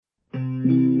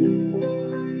Welcome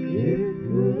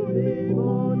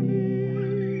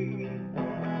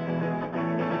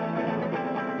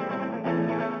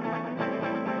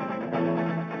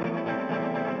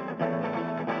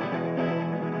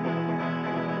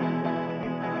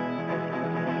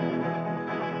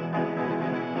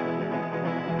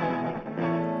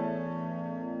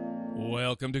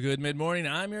to Good Mid-Morning.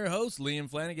 I'm your host, Liam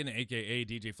Flanagan, a.k.a.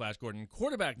 DJ Flash Gordon,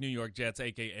 quarterback New York Jets,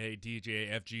 a.k.a.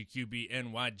 DJ FGQB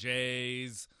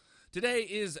NYJs. Today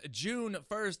is June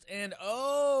 1st, and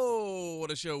oh,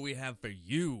 what a show we have for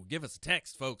you. Give us a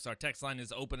text, folks. Our text line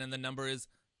is open, and the number is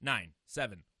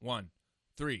 971-361-9396.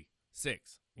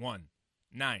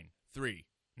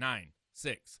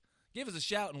 Give us a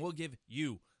shout, and we'll give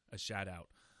you a shout-out.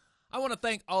 I want to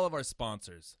thank all of our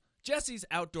sponsors. Jesse's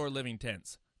Outdoor Living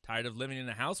Tents. Tired of living in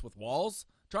a house with walls?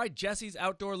 Try Jesse's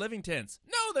Outdoor Living Tents.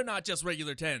 No, they're not just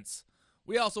regular tents.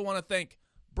 We also want to thank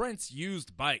Brent's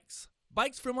Used Bikes.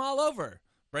 Bikes from all over.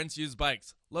 Brent's Used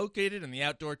Bikes, located in the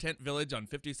Outdoor Tent Village on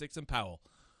 56 and Powell.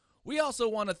 We also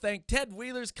want to thank Ted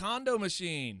Wheeler's Condo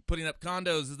Machine. Putting up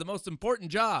condos is the most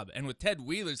important job, and with Ted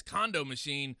Wheeler's Condo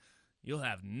Machine, you'll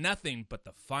have nothing but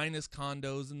the finest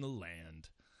condos in the land.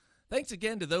 Thanks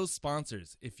again to those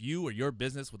sponsors. If you or your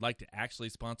business would like to actually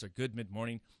sponsor Good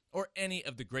Mid-Morning or any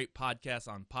of the great podcasts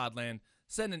on Podland,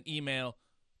 send an email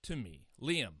to me,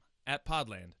 Liam, at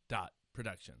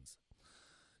podland.productions.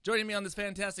 Joining me on this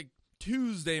fantastic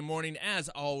Tuesday morning, as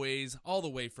always, all the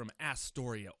way from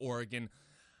Astoria, Oregon,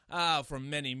 from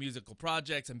many musical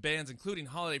projects and bands, including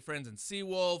Holiday Friends and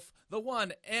Seawolf, the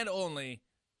one and only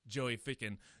Joey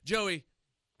Ficken. Joey,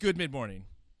 good mid-morning.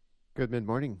 Good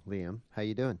mid-morning, Liam. How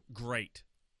you doing? Great.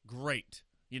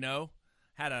 You know,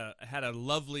 had a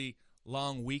lovely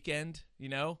long weekend, you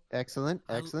know? Excellent.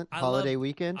 Holiday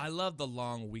weekend. I love the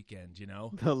long weekend, you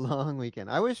know? The long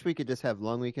weekend. I wish we could just have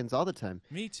long weekends all the time.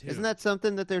 Me too. Isn't that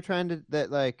something that they're trying to,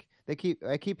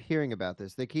 I keep hearing about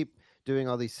this. They keep doing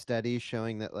all these studies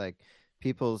showing that, like,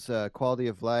 people's quality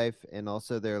of life and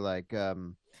also their, like,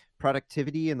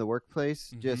 productivity in the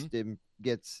workplace just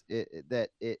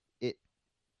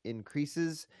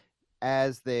increases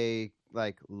as they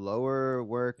like lower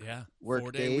work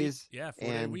days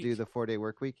and do the 4-day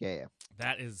work week. Yeah.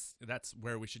 That's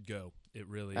where we should go. It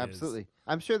really Absolutely.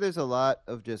 I'm sure there's a lot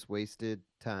of just wasted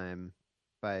time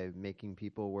by making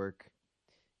people work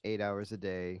 8 hours a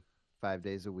day, 5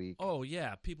 days a week. Oh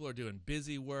yeah. People are doing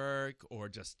busy work or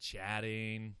just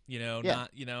chatting,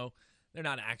 they're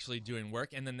not actually doing work,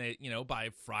 and then they,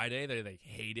 by Friday, they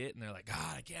hate it, and they're like,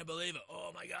 God, I can't believe it.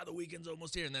 Oh, my God, the weekend's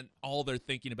almost here. And then all they're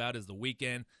thinking about is the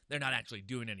weekend. They're not actually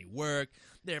doing any work.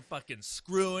 They're fucking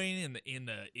screwing in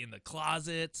the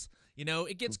closets.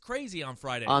 It gets crazy on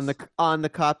Fridays. On the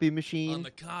copy machine. On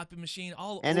the copy machine,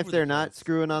 all and over if they're the not place.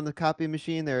 Screwing on the copy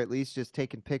machine, they're at least just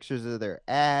taking pictures of their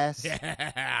ass.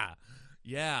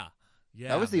 Yeah.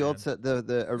 That was the old,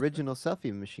 the original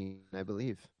selfie machine, I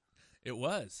believe. It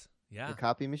was. Yeah. The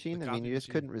copy machine. The I mean, copy you just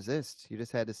machine. couldn't resist. You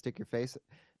just had to stick your face.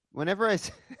 Whenever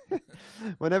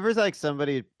like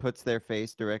somebody puts their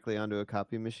face directly onto a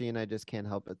copy machine, I just can't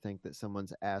help but think that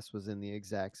someone's ass was in the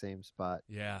exact same spot.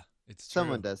 Yeah, it's true.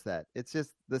 Someone does that. It's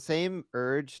just the same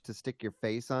urge to stick your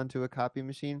face onto a copy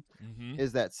machine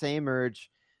is that same urge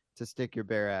to stick your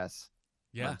bare ass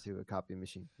onto a copy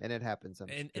machine. And it happens.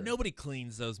 And nobody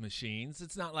cleans those machines.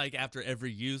 It's not like after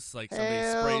every use, like somebody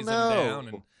Hell sprays no. them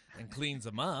down and cleans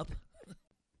them up.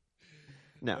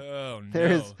 No. Oh,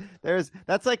 no. There's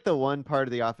that's like the one part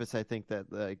of the office I think that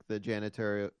like the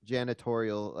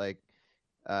janitorial like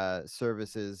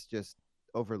services just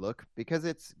overlook because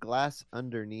it's glass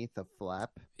underneath a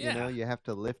flap. Yeah. You have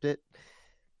to lift it.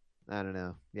 I don't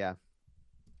know. Yeah.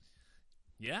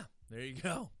 Yeah, there you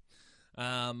go.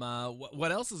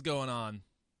 What else is going on?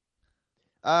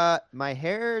 My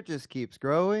hair just keeps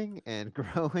growing and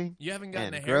growing. You haven't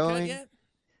gotten and a haircut growing. yet?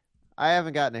 I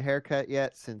haven't gotten a haircut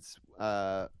yet since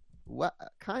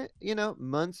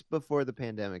months before the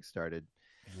pandemic started.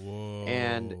 Whoa.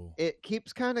 And it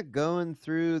keeps kind of going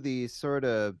through the sort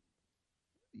of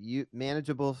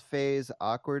manageable phase,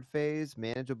 awkward phase,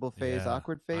 manageable phase,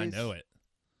 awkward phase. I know it.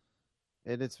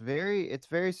 And it's very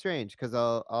strange because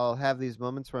I'll have these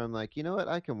moments where I'm like, you know what,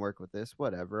 I can work with this,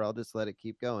 whatever. I'll just let it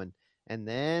keep going. And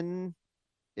then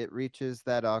it reaches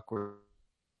that awkward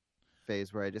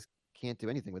phase where I just can't do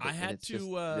anything with it. I had it's to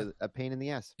just a pain in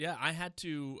the ass. Yeah, I had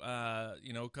to a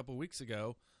couple weeks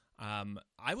ago,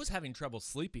 I was having trouble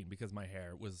sleeping because my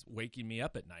hair was waking me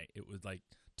up at night. It would like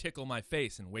tickle my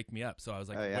face and wake me up. So I was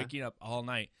like waking up all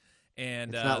night.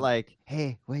 And it's not like,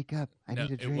 hey, wake up. I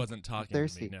need a drink. It wasn't talking I'm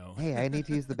thirsty. to me, no. Hey, I need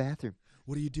to use the bathroom.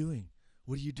 What are you doing?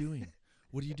 What are you doing?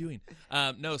 What are you doing?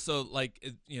 No, so like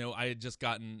I had just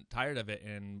gotten tired of it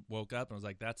and woke up and was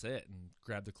like, that's it, and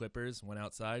grabbed the clippers, went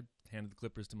outside, handed the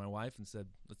clippers to my wife, and said,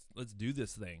 let's do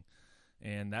this thing,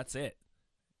 and that's it.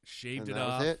 Shaved And it that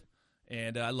was off, it?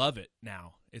 and I love it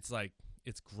now. It's like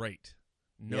it's great.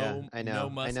 No, Yeah, I know. no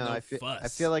muss, I know. no I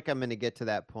fuss. feel like I'm gonna get to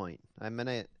that point. I'm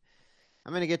gonna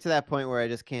get to that point where I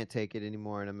just can't take it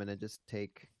anymore, and I'm gonna just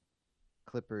take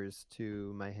clippers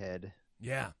to my head,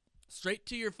 yeah, straight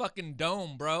to your fucking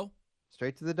dome, bro.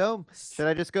 straight to the dome. Should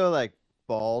I just go like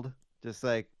bald, just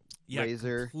like Yeah,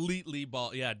 razor? completely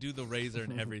bald. Yeah, do the razor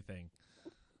and everything.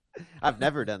 I've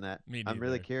never done that. Me I'm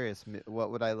really neither. curious.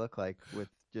 What would I look like with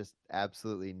just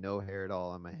absolutely no hair at all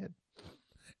on my head?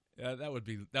 Yeah, that would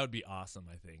be awesome.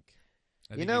 I think.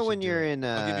 I You think know should when do you're it. in.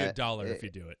 I'll give you $1 if you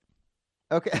do it.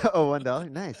 Okay. Oh, $1.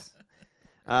 Nice.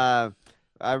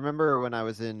 I remember when I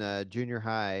was in junior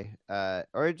high,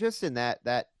 or just in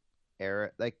that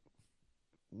era, like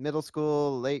middle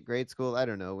school, late grade school. I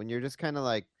don't know. When you're just kind of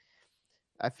like,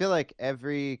 I feel like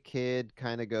every kid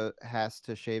kind of has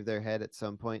to shave their head at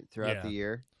some point throughout the Yeah,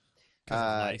 year. because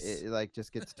of lice, It like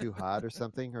just gets too hot or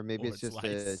something, or maybe or it's it's just a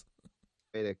lice,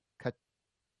 way to cut.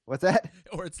 What's that?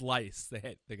 or it's lice.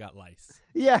 They got lice.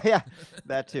 Yeah,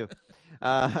 that too.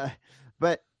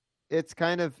 But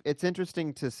it's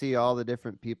interesting to see all the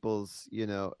different people's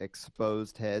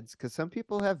exposed heads, because some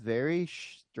people have very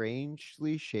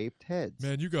strangely shaped heads.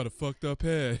 Man, you got a fucked up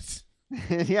head.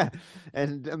 Yeah,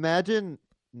 and imagine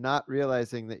not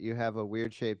realizing that you have a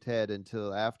weird shaped head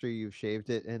until after you've shaved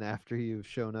it and after you've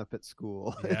shown up at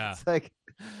school. Yeah. It's like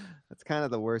that's kind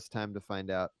of the worst time to find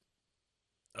out,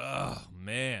 Oh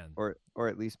man, or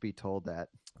at least be told that.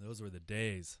 those were the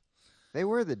days. They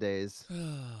were the days.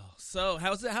 So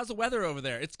how's the weather over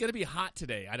there? It's gonna be hot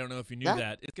today. I don't know if you knew That-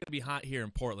 that. It's gonna be hot here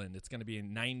in Portland. It's gonna be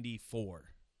 94.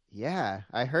 Yeah,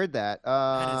 I heard that.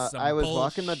 is some I was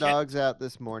walking my bullshit. dogs out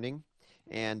this morning,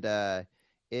 and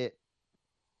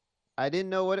I didn't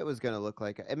know what it was going to look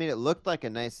like. I mean, it looked like a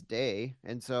nice day,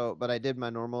 but I did my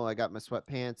normal. I got my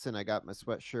sweatpants and I got my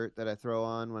sweatshirt that I throw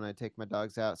on when I take my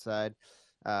dogs outside.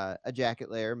 A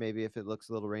jacket layer, maybe if it looks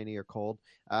a little rainy or cold.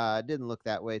 It didn't look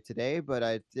that way today, but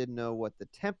I didn't know what the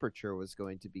temperature was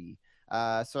going to be.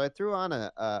 So I threw on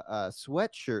a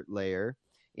sweatshirt layer,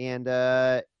 and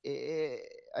I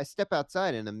step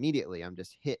outside, and immediately I'm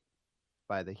just hit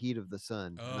by the heat of the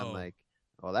sun, and I'm Oh. like,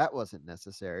 well, that wasn't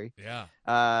necessary. Yeah,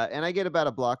 And I get about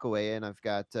a block away, and I've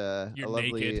got a you're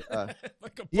lovely. naked.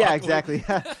 Like a Yeah, buckwheat. exactly.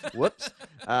 Whoops.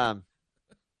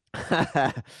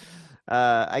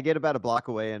 I get about a block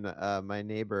away, and my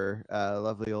neighbor, a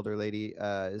lovely older lady,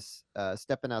 is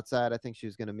stepping outside. I think she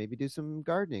was going to maybe do some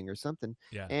gardening or something.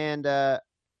 Yeah. And I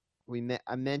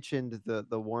mentioned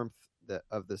the warmth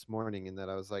of this morning, and that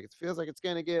I was like, it feels like it's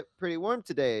going to get pretty warm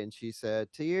today. And she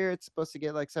said, to here it's supposed to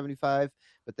get like 75.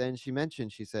 But then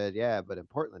she said, yeah, but in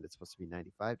Portland it's supposed to be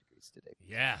 95 degrees today.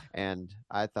 Yeah, And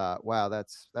I thought, wow,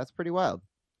 that's pretty wild.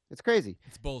 It's crazy.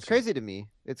 it's bullshit. It's crazy to me.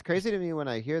 It's crazy to me when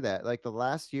I hear that. Like the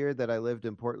last year that I lived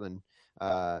in Portland,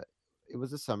 it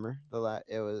was a summer.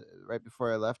 It was right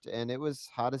before I left, and it was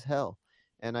hot as hell.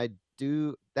 And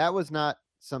that was not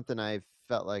something I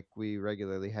felt like we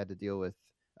regularly had to deal with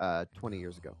 20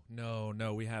 years ago. No,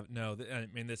 we have no. I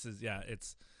mean, this is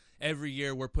it's every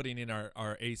year we're putting in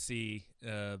our AC.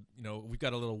 We've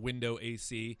got a little window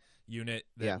AC unit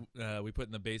that we put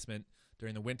in the basement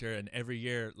during the winter, and every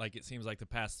year, like it seems like the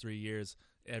past 3 years,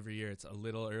 every year it's a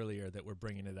little earlier that we're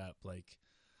bringing it up. Like,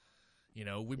 we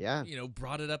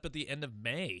brought it up at the end of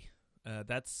May.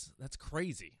 That's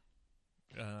crazy.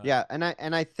 Yeah, and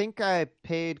I think I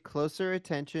paid closer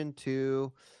attention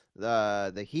to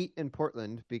the heat in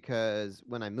Portland, because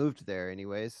when I moved there,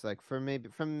 anyways, like from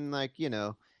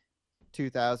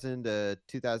 2000 to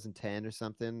 2010 or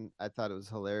something, I thought it was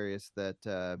hilarious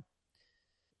that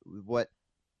what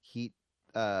heat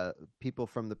people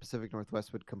from the Pacific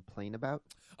Northwest would complain about.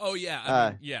 Oh yeah, I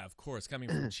mean, yeah, of course, coming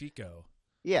from Chico.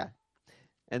 Yeah.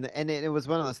 And it was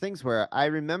one of those things where I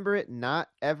remember it not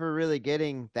ever really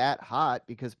getting that hot,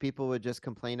 because people would just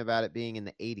complain about it being in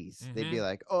the 80s. They'd be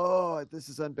like, "Oh, this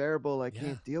is unbearable. I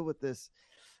can't deal with this."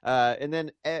 And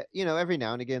then every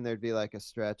now and again there'd be like a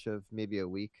stretch of maybe a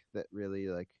week that really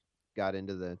like got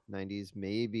into the 90s,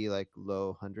 maybe like low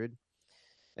 100.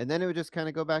 And then it would just kind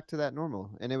of go back to that normal,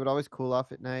 and it would always cool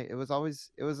off at night. It was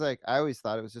like I always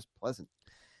thought it was just pleasant.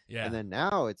 Yeah. And then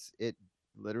now it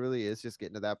literally is just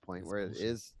getting to that point where it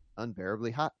is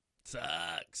unbearably hot.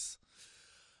 Sucks.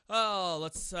 Oh,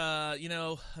 let's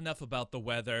enough about the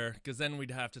weather, because then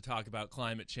we'd have to talk about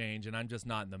climate change, and I'm just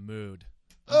not in the mood.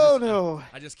 No.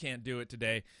 I just can't do it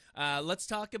today. Let's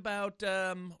talk about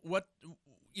what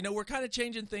we're kind of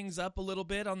changing things up a little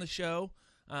bit on the show.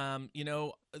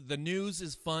 The news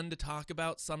is fun to talk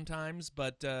about sometimes,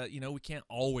 but, we can't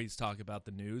always talk about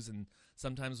the news. And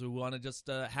sometimes we want to just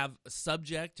have a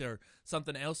subject or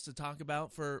something else to talk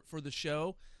about for the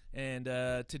show. And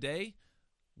today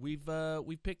we've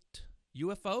picked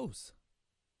UFOs.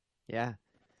 Yeah.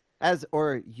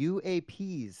 Or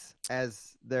UAPs,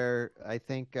 as they're, I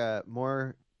think,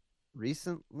 more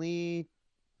recently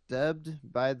dubbed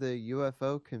by the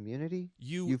UFO community.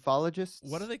 Ufologists.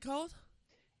 What are they called?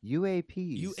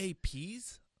 UAPs.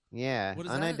 UAPs? Yeah. What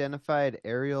is Unidentified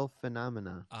aerial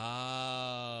phenomena.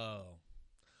 Oh.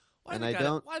 Why And they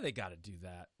gotta do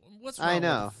that? What's wrong I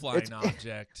know. with a flying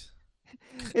object?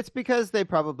 It's because they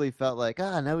probably felt like,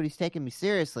 nobody's taking me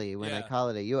seriously when I Yeah. call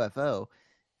it a UFO.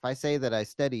 If I say that I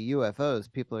study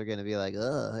UFOs, people are going to be like,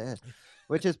 yeah.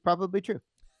 Which is probably true.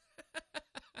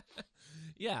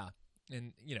 Yeah.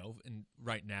 And, and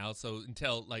right now, so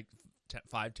until like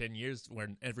 5-10 years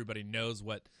when everybody knows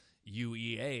what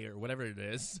UEA or whatever it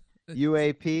is,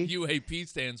 UAP. UAP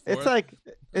stands for. It's like,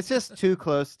 it's just too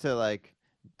close to like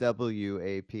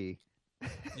WAP.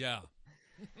 Yeah.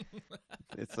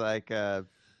 It's like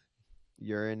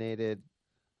urinated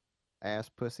ass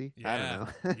pussy. Yeah. I don't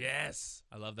know. Yes.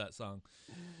 I love that song.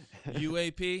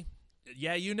 UAP.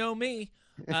 Yeah, you know me.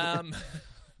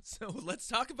 So let's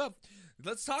talk about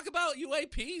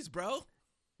UAPs, bro.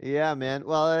 Yeah, man.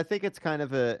 Well, I think it's kind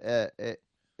of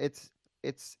it's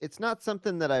not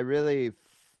something that I really.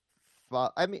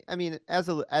 I mean, as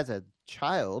a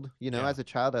child, Yeah. as a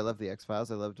child, I loved the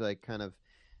X-Files. I loved like kind of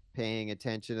paying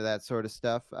attention to that sort of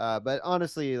stuff. But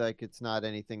honestly, like it's not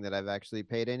anything that I've actually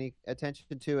paid any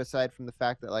attention to, aside from the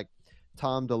fact that like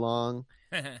Tom DeLonge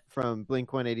from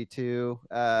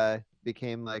Blink-182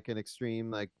 became like an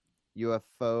extreme like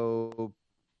UFO.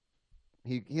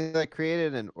 He like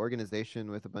created an organization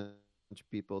with a bunch of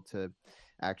people to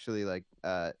actually like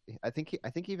I think he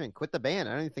even quit the band.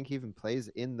 I don't even think he even plays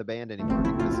in the band anymore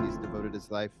because he's devoted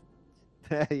his life.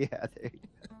 Yeah, there you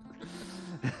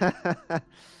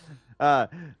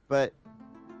go. But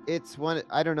it's one.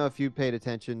 I don't know if you paid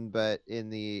attention, but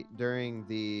during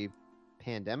the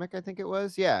pandemic, I think it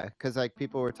was, yeah, because like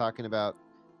people were talking about,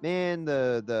 man,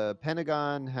 the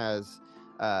Pentagon has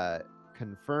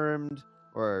confirmed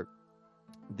or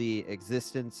the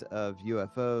existence of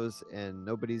UFOs, and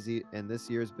and this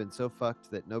year's been so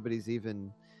fucked that nobody's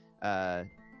even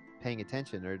paying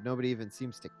attention, or nobody even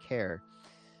seems to care.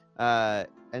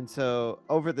 And so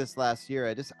over this last year,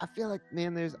 I feel like,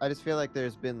 man, I just feel like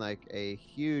there's been like a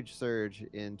huge surge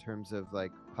in terms of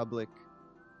like public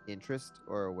interest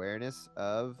or awareness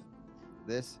of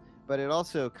this, but it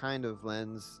also kind of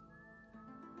lends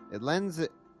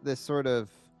this sort of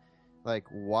like,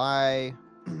 why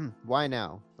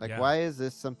now? Like, Yeah. why is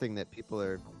this something that people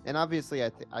are? And obviously,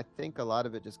 I think a lot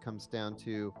of it just comes down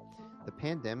to the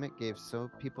pandemic gave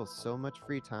people so much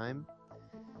free time.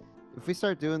 If we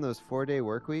start doing those 4-day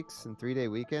work weeks and 3-day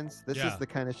weekends, this is the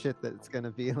kind of shit that's going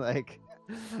to be like,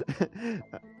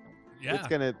 it's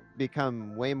going to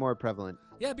become way more prevalent.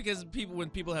 Yeah, because when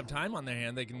people have time on their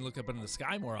hand, they can look up into the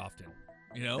sky more often.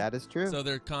 That is true. So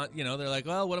they're they're like,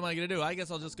 well, what am I going to do? I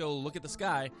guess I'll just go look at the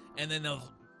sky, and then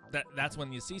that's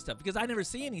when you see stuff. Because I never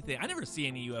see anything. I never see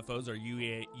any UFOs or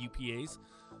UAPs,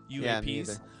 Yeah, me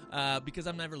because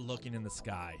I'm never looking in the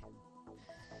sky.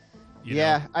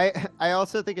 I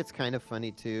also think it's kind of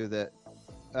funny too that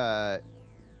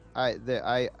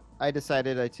I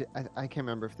decided I can't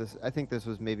remember if I think this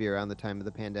was maybe around the time of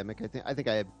the pandemic. I think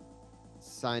I had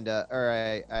signed up, or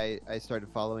I started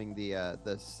following the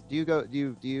do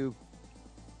you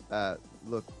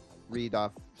read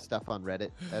off stuff on Reddit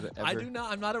ever? I do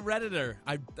not. I'm not a Redditor.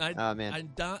 Oh,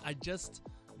 man. I just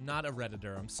not a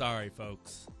Redditor. I'm sorry,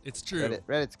 folks. It's true.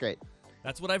 Reddit's great.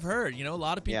 That's what I've heard. A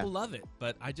lot of people love it,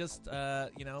 but I just, I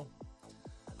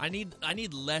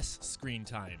need less screen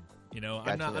time.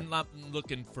 Gotcha. I'm not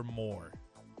looking for more.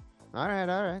 All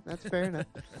right, that's fair enough.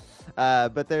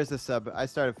 But there's I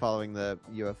started following the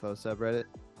UFO subreddit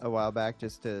a while back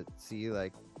just to see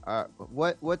like,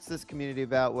 what's this community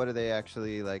about? What are they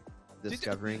actually like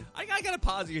discovering? I gotta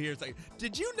pause you here a second.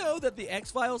 Did you know that the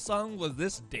X-Files song was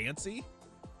this dancey?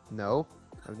 No.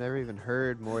 I've never even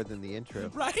heard more than the intro.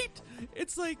 Right?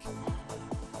 It's like...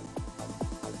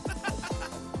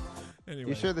 Anyway.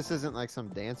 You sure this isn't like some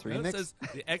dance remix? It says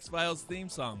the X-Files theme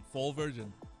song, full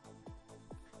version.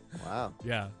 Wow.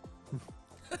 Yeah.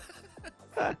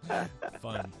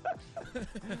 Fun.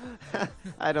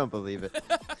 I don't believe it.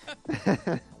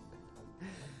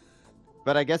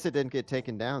 But I guess it didn't get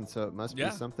taken down, so it must be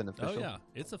something official. Oh, yeah.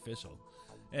 It's official.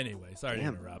 Anyway, sorry to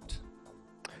interrupt.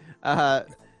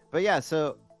 But yeah,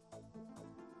 so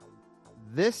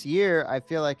this year I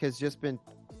feel like has just been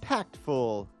packed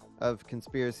full of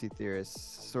conspiracy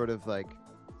theorists, sort of like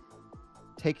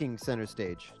taking center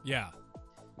stage. Yeah.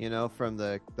 You know, from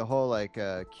the whole like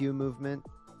Q movement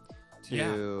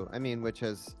to, I mean, which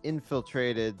has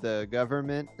infiltrated the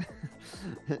government.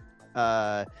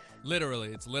 Literally,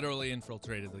 it's literally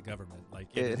infiltrated the government. Like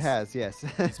it has, yes.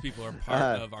 These people are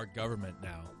part of our government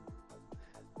now.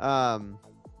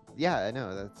 Yeah, I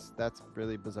know that's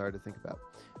really bizarre to think about.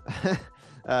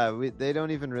 They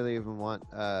don't even really want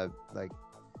like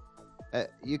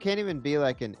you can't even be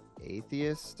like an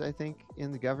atheist, I think,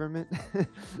 in the government.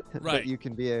 Right. But you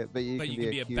can be a can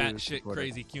be a Q batshit supporter.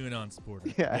 crazy QAnon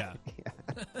supporter. Yeah.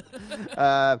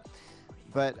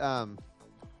 But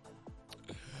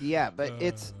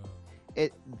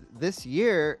it this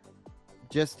year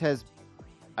just has,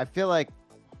 I feel like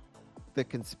the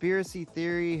conspiracy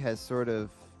theory has sort of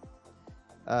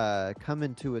come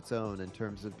into its own in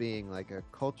terms of being like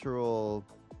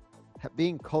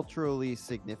being culturally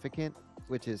significant,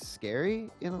 which is scary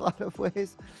in a lot of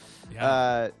ways.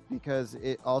 Because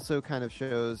it also kind of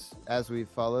shows, as we've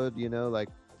followed, you know, like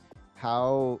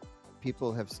how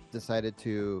people have decided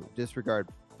to disregard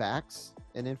facts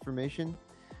and information.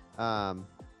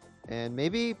 And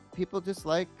maybe people just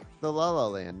like the La La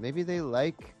Land. Maybe they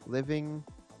like living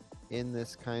in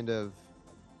this kind of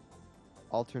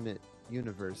alternate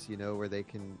universe, you know,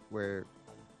 where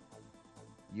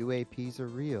UAPs are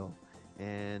real.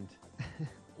 And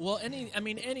well,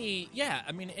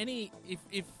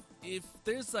 if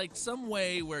there's like some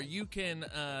way where you can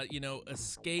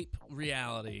escape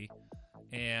reality,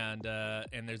 and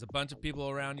there's a bunch of people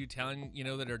around you telling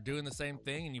that are doing the same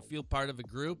thing, and you feel part of a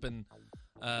group, and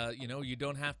you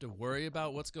don't have to worry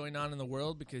about what's going on in the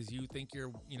world because you think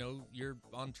you're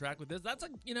on track with this. That's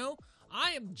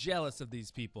I am jealous of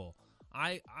these people.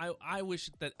 I wish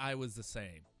that I was the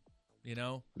same.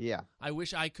 Yeah. I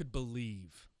wish I could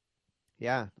believe.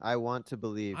 Yeah, I want to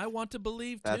believe. I want to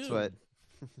believe too. That's what.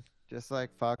 Just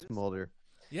like Fox Mulder.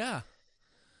 Yeah.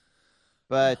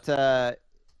 But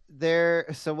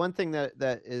so one thing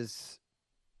that is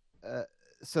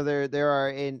so there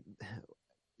are in.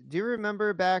 Do you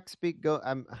remember back?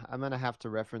 I'm gonna have to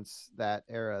reference that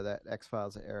era, that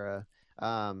X-Files era.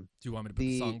 Do you want me to put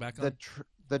the song back on?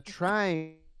 The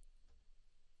trying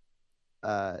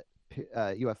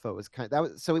UFO was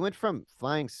so we went from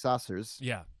flying saucers.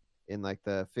 Yeah. In like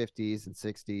the 50s and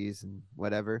 60s and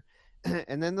whatever,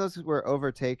 and then those were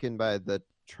overtaken by the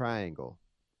triangle.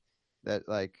 That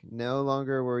like no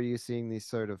longer were you seeing these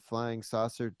sort of flying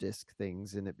saucer disc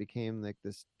things, and it became like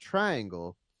this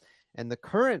triangle. And the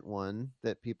current one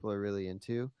that people are really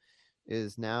into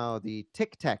is now the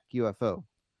Tic Tac UFO.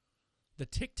 The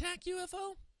Tic Tac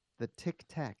UFO? The Tic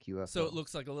Tac UFO. So it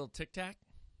looks like a little Tic Tac?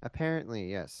 Apparently,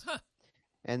 yes. Huh.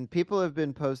 And people have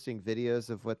been posting videos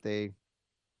of what they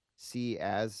see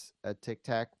as a Tic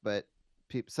Tac, but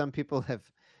some people have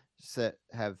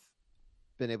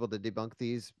been able to debunk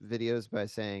these videos by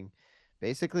saying,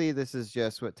 basically, this is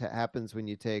just what happens when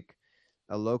you take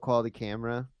a low quality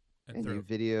camera and you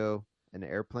video an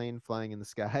airplane flying in the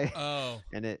sky. Oh.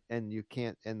 and you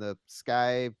can't, and the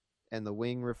sky and the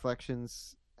wing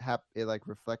reflections it like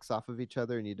reflects off of each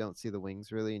other, and you don't see the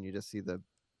wings really, and you just see the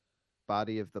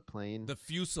body of the plane, the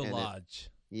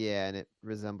fuselage. And it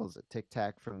resembles a Tic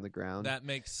Tac from the ground. That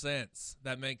makes sense.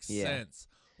 Sense.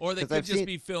 Or they could just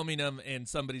be filming them and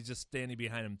somebody's just standing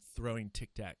behind them throwing Tic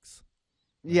Tacs.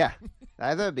 Yeah.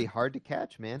 That would be hard to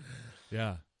catch, man.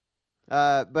 Yeah.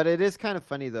 But it is kind of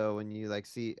funny though when you like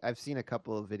I've seen a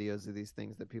couple of videos of these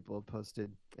things that people have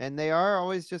posted, and they are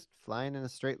always just flying in a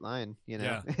straight line.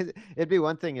 Yeah. It'd be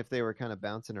one thing if they were kind of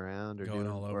bouncing around or going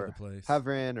all over the place,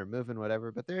 hovering or moving,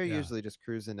 whatever. But they're usually just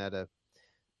cruising at a.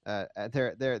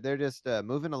 They're just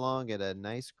moving along at a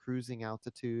nice cruising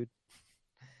altitude.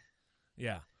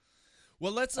 Yeah.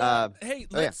 Well, let's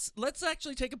let's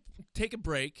actually take a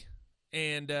break.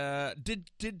 And did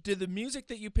the music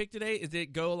that you picked today, did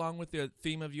it go along with the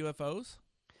theme of UFOs?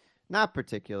 Not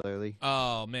particularly.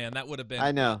 Oh man, that would have been.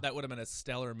 I know that would have been a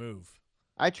stellar move.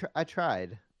 I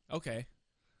tried. Okay.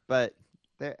 But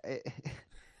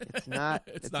it's not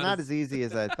as easy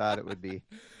as I thought it would be.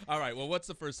 All right. Well, what's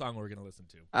the first song we're gonna listen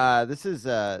to? This is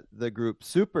the group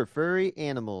Super Furry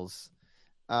Animals,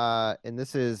 and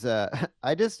this is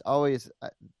I just always I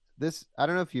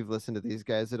don't know if you've listened to these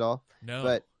guys at all. No.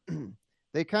 But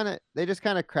they just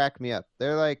kind of crack me up.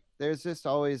 They're like, there's just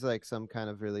always like some kind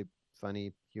of really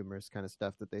funny, humorous kind of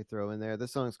stuff that they throw in there.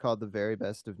 This song's called "The Very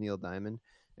Best of Neil Diamond,"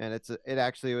 and it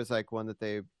actually was like one that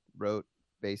they wrote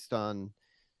based on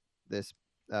this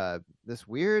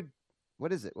weird,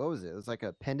 what is it? What was it? It was like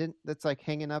a pendant that's like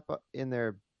hanging up in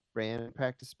their brand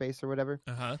practice space or whatever.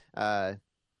 Uh-huh.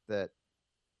 That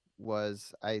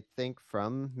was, I think,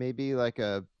 from maybe like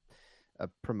a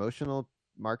promotional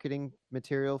marketing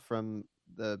material from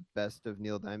the Best of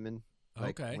Neil Diamond,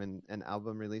 like Okay. when an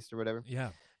album released or whatever.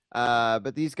 Yeah.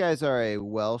 But these guys are a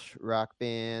Welsh rock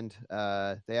band.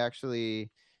 They actually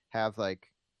have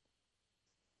like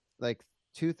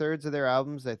 2/3 of their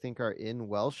albums, I think, are in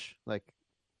Welsh. Like,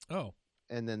 Oh.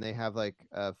 and then they have like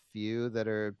a few that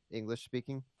are English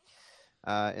speaking.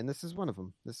 And this is one of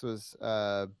them. This was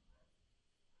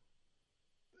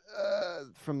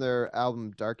from their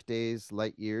album Dark Days,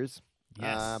 Light Years.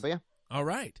 Yes. But yeah. All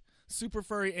right. Super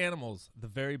Furry Animals, the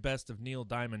very best of Neil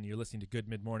Diamond. You're listening to Good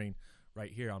Mid Morning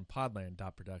right here on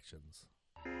Podland.Productions.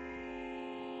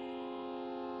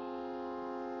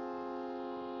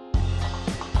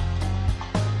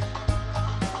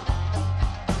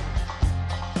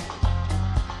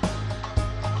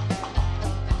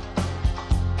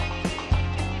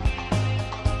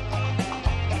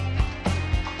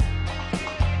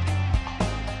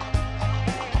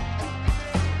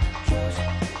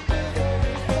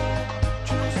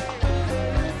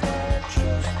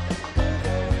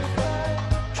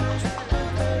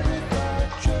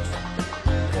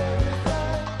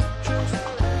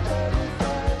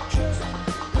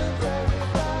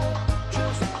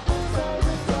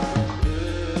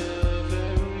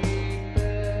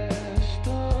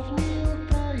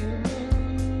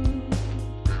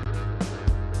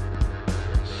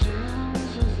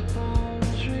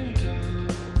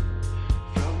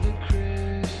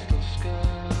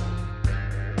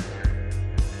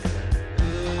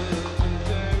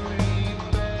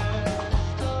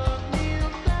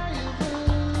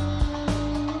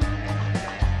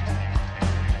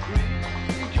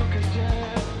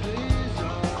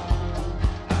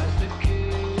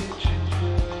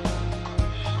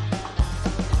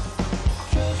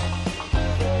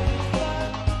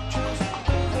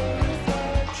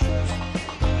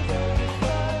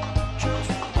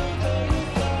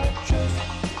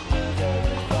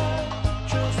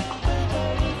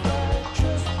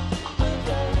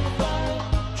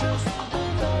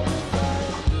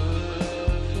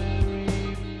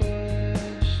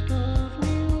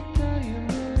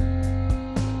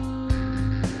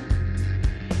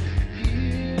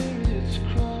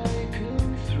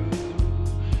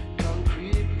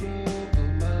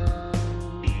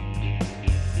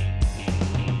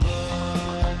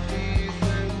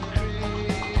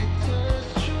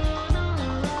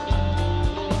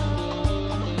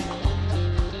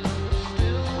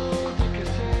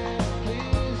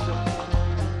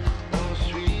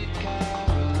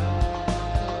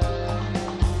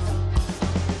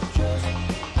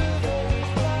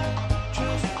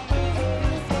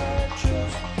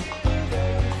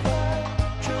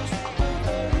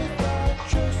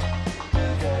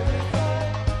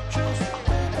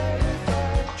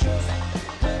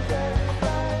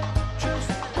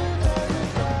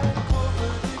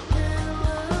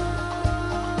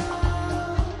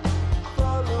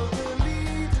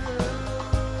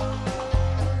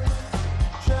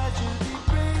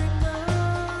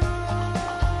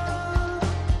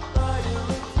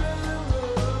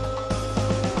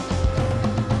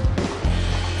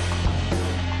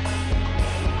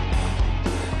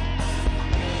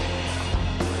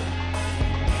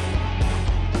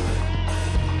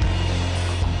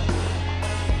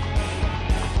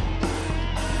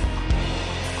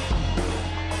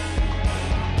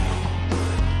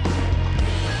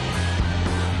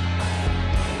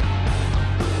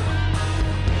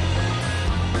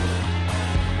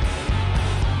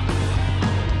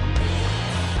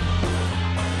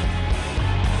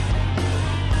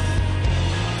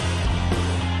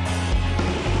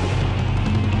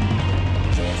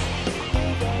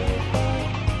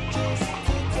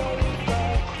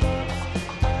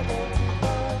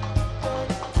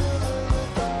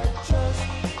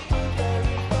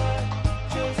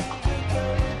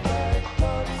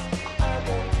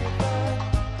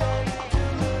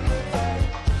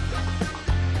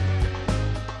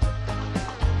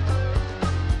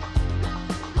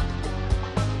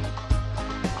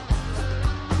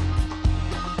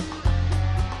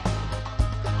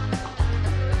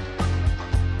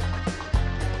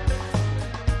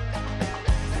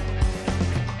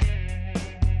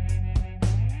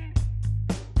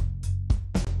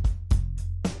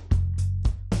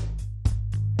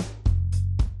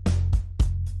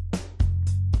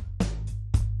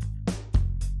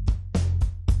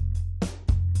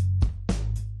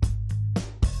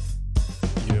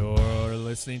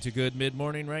 Listening to Good Mid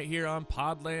Morning right here on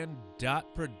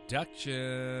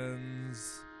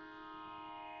Podland.Productions.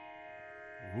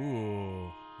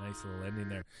 Ooh, Nice little ending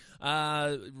there.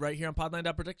 Right here on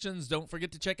Podland Predictions. Don't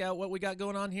forget to check out what we got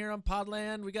going on here on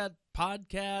Podland. We got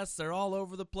podcasts. They're all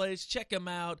over the place. Check them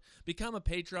out. Become a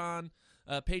patron.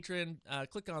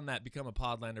 Click on that Become a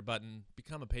Podlander button.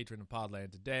 Become a patron of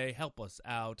Podland today. Help us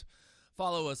out.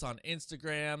 Follow us on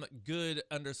Instagram,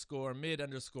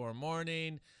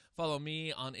 good_mid_morning. Follow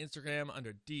me on Instagram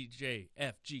under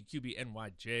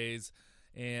DJFGQBNYJs.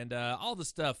 And all the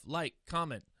stuff, like,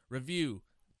 comment, review,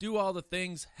 do all the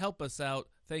things, help us out.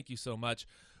 Thank you so much.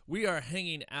 We are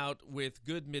hanging out with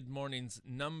Good Mid Morning's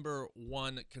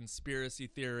 #1 conspiracy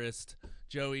theorist,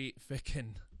 Joey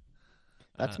Ficken.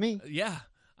 That's me. Yeah.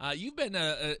 You've been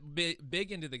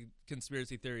big into the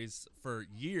conspiracy theories for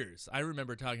years. I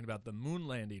remember talking about the moon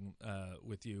landing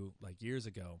with you like years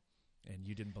ago, and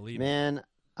you didn't believe it. Man,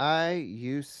 I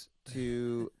used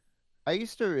to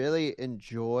really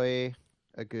enjoy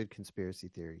a good conspiracy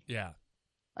theory. Yeah.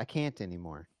 I can't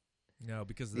anymore. No,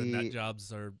 because the nut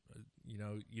jobs are, you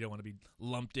don't want to be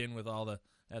lumped in with all the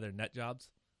other nut jobs.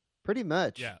 Pretty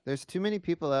much. Yeah. There's too many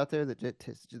people out there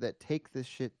that take this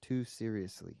shit too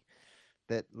seriously.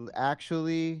 That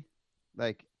actually,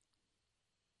 like,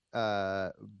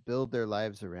 build their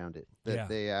lives around it. That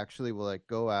they actually will, like,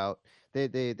 go out.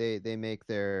 They make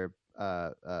their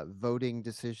voting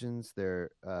decisions. They're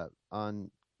on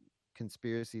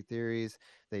conspiracy theories.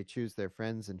 They choose their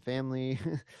friends and family,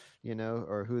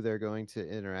 or who they're going to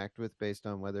interact with based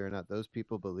on whether or not those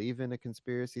people believe in a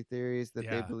conspiracy theories that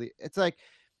they believe. It's like,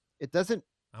 it doesn't.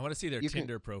 I want to see their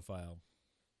Tinder profile.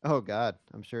 Oh God,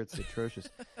 I'm sure it's atrocious.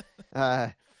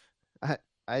 The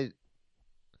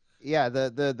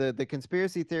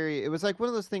conspiracy theory, it was like one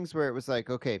of those things where it was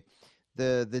like, okay,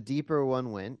 the deeper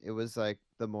one went, it was like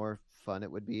the more fun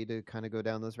it would be to kind of go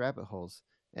down those rabbit holes.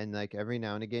 And like every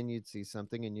now and again you'd see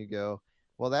something and you go,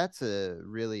 well, that's a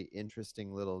really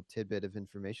interesting little tidbit of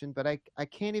information, but I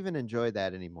can't even enjoy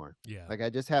that anymore. Yeah. Like I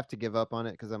just have to give up on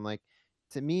it because I'm like,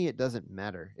 to me it doesn't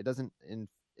matter. It doesn't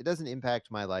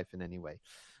impact my life in any way.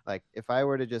 Like if I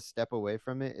were to just step away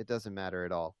from it, it doesn't matter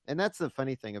at all. And that's the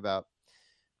funny thing about,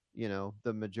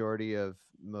 the majority of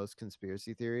most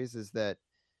conspiracy theories is that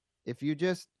if you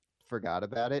just forgot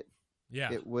about it,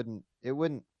 it wouldn't,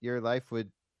 your life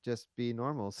would just be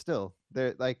normal still.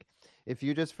 There, like, if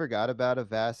you just forgot about a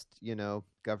vast,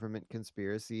 government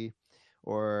conspiracy,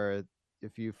 or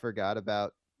if you forgot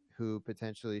about who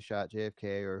potentially shot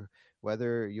JFK, or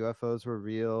whether UFOs were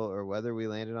real, or whether we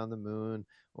landed on the moon,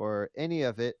 or any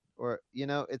of it, or,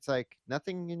 it's like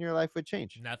nothing in your life would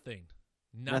change. Nothing.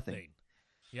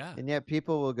 Yeah. And yet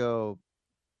people will go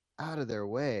out of their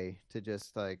way to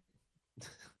just like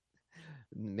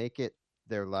make it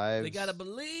their lives. They gotta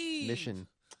believe. Mission.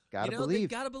 Gotta believe.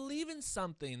 They gotta believe in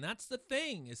something. That's the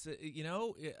thing. Is I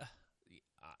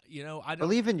don't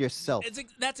believe in yourself.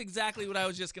 That's exactly what I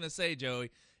was just gonna say, Joey.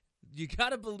 You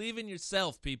gotta believe in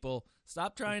yourself, people.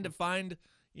 Stop trying to find,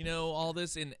 all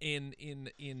this in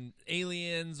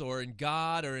aliens or in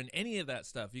God or in any of that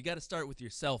stuff. You got to start with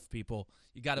yourself, people.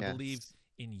 You got to believe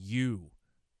in you.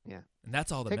 Yeah, and that's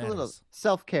all that matters. Take a little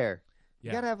self-care.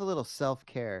 You got to have a little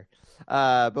self-care.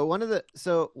 But one of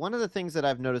the things that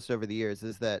I've noticed over the years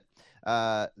is that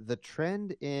the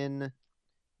trend in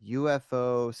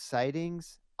UFO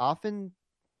sightings,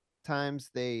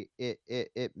 oftentimes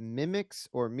it mimics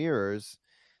or mirrors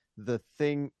the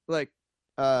thing, like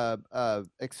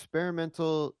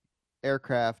experimental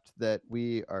aircraft that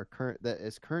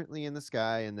is currently in the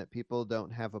sky and that people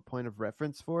don't have a point of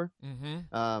reference for.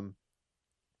 Mm-hmm.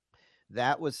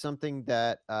 That was something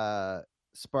that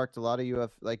sparked a lot of UFO.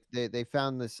 Like they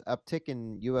found this uptick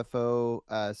in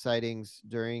UFO sightings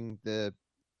during do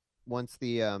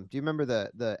you remember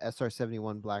the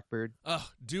SR-71 Blackbird? Oh,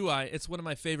 do I? It's one of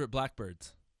my favorite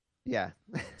Blackbirds. Yeah.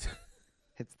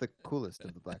 It's the coolest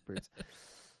of the Blackbirds.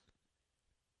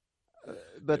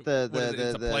 But it's a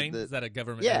plane? Is that a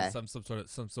government? Yeah. Some sort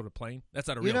of plane? That's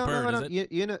not a real bird, is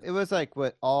it? It was like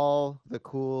what all the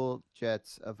cool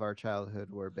jets of our childhood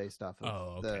were based off of.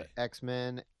 Oh, okay. The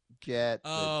X-Men jet.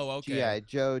 Okay. G.I.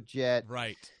 Joe jet.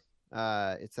 Right.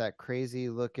 It's that crazy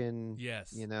looking.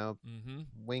 Yes. Mm-hmm.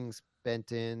 Wings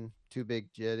bent in, two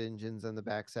big jet engines on the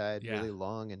backside, really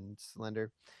long and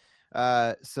slender.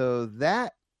 So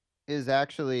that is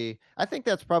actually, I think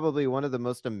that's probably one of the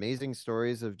most amazing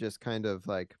stories of just kind of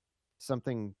like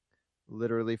something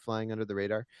literally flying under the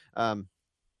radar.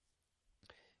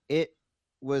 It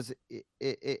is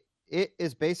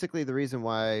basically the reason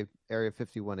why Area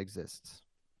 51 exists.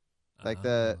 Like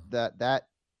that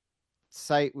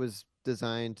site was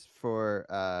designed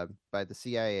for by the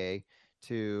CIA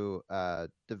to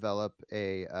develop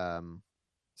a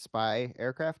spy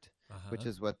aircraft. which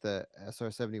is what the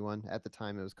SR-71 at the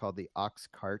time it was called the Ox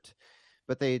Cart.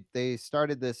 But they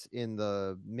started this in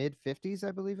the mid 50s,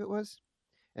 I believe it was.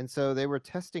 And so they were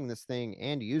testing this thing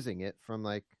and using it from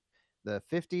like the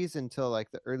 50s until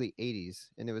like the early 80s.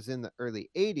 And it was in the early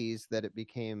 80s that it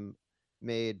became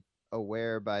made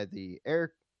aware by the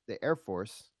Air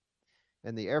Force,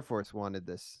 and the Air Force wanted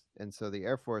this. And so the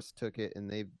Air Force took it and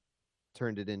they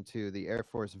turned it into the Air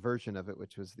Force version of it,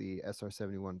 which was the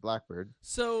SR-71 Blackbird.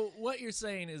 So what you're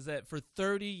saying is that for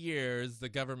 30 years, the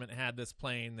government had this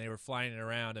plane. They were flying it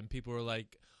around, and people were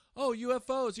like, "Oh,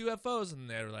 UFOs, UFOs," and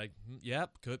they were like,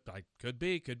 "Yep, could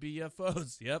be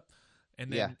UFOs, yep."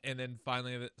 And then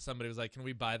finally somebody was like, "Can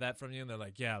we buy that from you?" And they're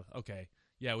like, "Yeah, okay,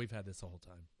 yeah, we've had this the whole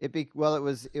time." It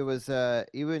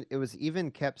was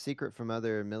even kept secret from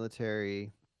other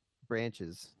military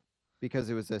branches because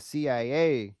it was a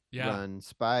CIA run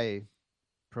spy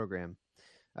program,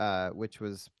 which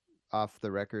was off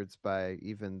the records by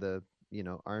even the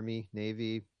Army,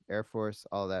 Navy, Air Force,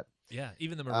 all that. Yeah,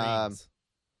 even the Marines.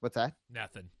 What's that?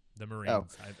 Nothing. The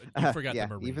Marines. You forgot the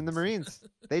Marines. Even the Marines.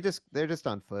 they're just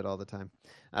on foot all the time.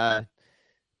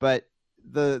 But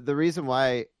the reason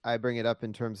why I bring it up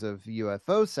in terms of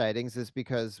UFO sightings is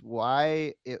because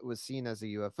why it was seen as a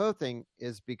UFO thing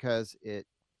is because it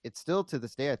still to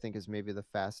this day I think is maybe the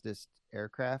fastest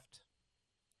aircraft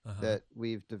that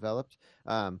we've developed.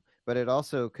 But it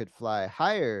also could fly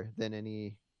higher than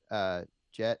any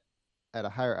jet at a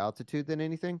higher altitude than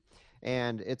anything.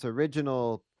 And its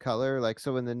original color, like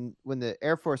so when the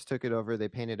Air Force took it over, they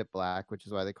painted it black, which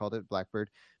is why they called it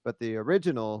Blackbird. But the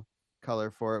original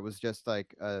color for it was just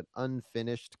like an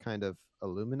unfinished kind of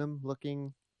aluminum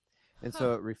looking, and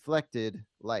so it reflected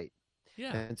light.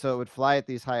 Yeah. And so it would fly at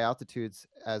these high altitudes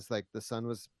as like the sun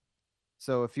was.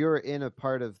 So if you're in a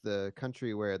part of the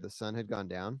country where the sun had gone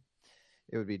down,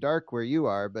 it would be dark where you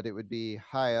are, but it would be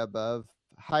high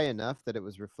enough that it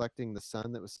was reflecting the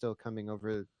sun that was still coming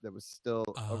over, that was still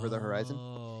over the horizon.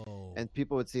 And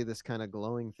people would see this kind of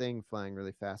glowing thing flying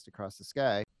really fast across the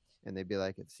sky, and they'd be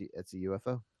like, it's a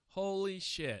UFO. Holy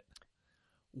shit.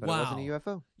 But it wasn't a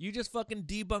UFO. You just fucking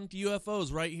debunked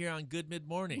UFOs right here on Good Mid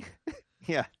Morning.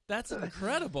 Yeah. That's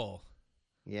incredible.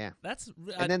 Yeah.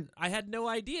 I had no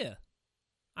idea.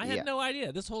 I had no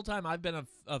idea. This whole time I've been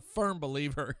a firm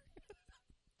believer.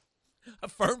 A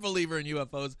firm believer in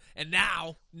UFOs, and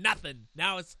now nothing.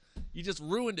 Now you just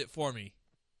ruined it for me.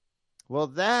 Well,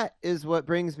 that is what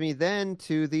brings me then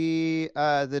to the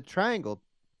triangle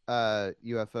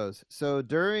UFOs. So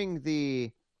during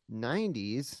the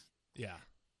 90s,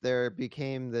 there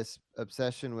became this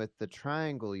obsession with the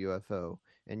triangle UFO,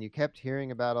 and you kept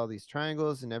hearing about all these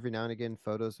triangles, and every now and again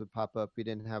photos would pop up. We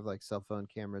didn't have like cell phone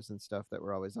cameras and stuff that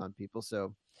were always on people,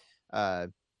 so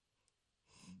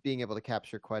being able to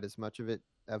capture quite as much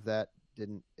of that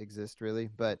didn't exist really.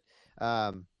 But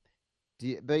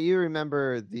you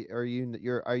remember are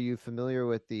you familiar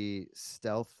with the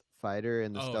stealth fighter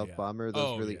and the stealth bomber,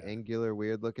 those really angular,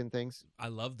 weird looking things? I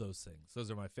love those things.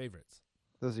 Those are my favorites.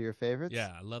 Those are your favorites?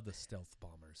 Yeah, I love the stealth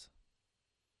bombers.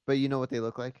 But you know what they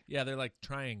look like? Yeah, they're like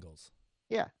triangles.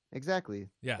 Yeah, exactly.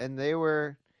 Yeah. And they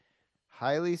were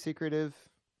highly secretive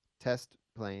test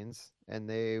planes, and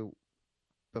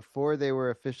before they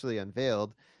were officially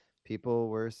unveiled,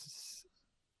 people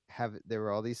there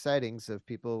were all these sightings of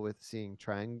people with seeing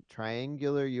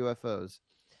triangular UFOs.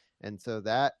 And so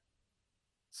that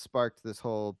sparked this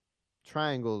whole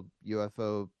triangle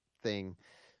UFO thing.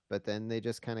 But then they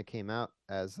just kind of came out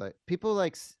as like people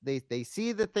like they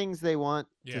see the things they want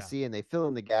to see, and they fill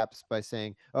in the gaps by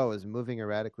saying, oh, it was moving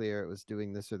erratically, or it was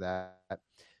doing this or that,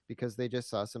 because they just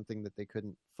saw something that they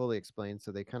couldn't fully explain.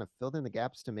 So they kind of filled in the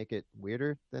gaps to make it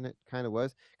weirder than it kind of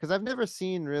was. Because I've never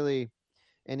seen really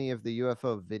any of the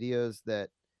UFO videos that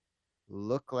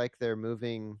look like they're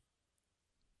moving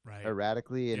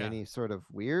erratically in any sort of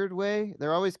weird way.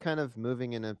 They're always kind of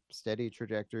moving in a steady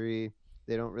trajectory.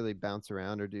 They don't really bounce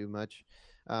around or do much.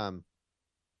 And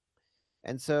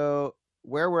so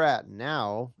where we're at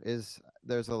now is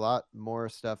there's a lot more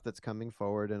stuff that's coming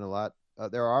forward, and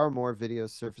there are more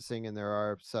videos surfacing, and there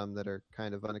are some that are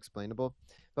kind of unexplainable.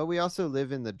 But we also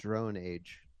live in the drone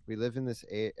age. We live in this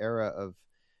era of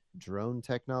drone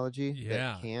technology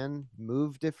that can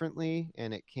move differently,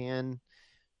 and it can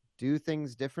do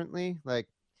things differently. I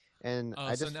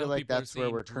just feel like that's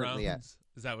where we're currently at.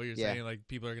 Is that what you're saying? Like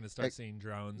people are going to start seeing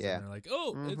drones, and they're like,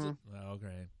 "Oh, it's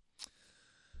okay."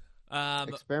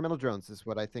 Experimental drones is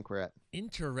what I think we're at.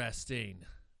 Interesting.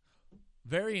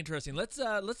 Very interesting. Let's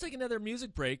take another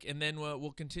music break, and then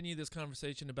we'll continue this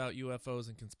conversation about UFOs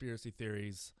and conspiracy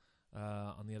theories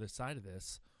on the other side of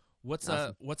this. What's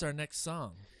Awesome. What's our next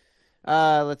song?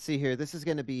 Let's see here. This is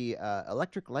going to be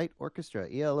Electric Light Orchestra,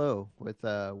 ELO, with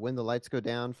When the Lights Go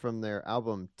Down from their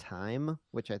album Time,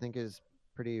 which I think is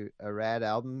pretty a rad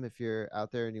album if you're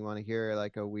out there and you want to hear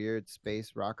like a weird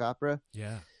space rock opera.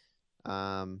 Yeah.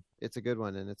 It's a good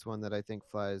one, and it's one that I think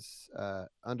flies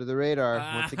under the radar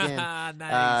once again.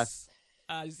 Nice.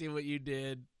 I see what you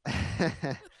did.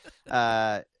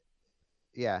 Yeah.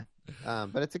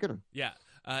 But it's a good one. Yeah.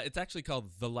 It's actually called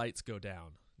The Lights Go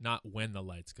Down, not When the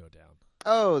Lights Go Down.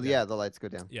 Oh, yeah, The Lights Go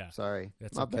Down. Yeah. Sorry.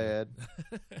 That's My okay. bad.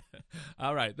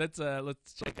 All right. Let's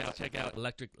check out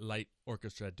Electric Light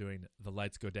Orchestra doing The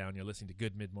Lights Go Down. You're listening to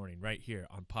Good Mid Morning right here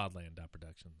on Podland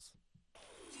Productions.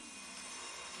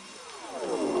 The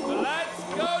lights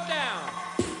go down.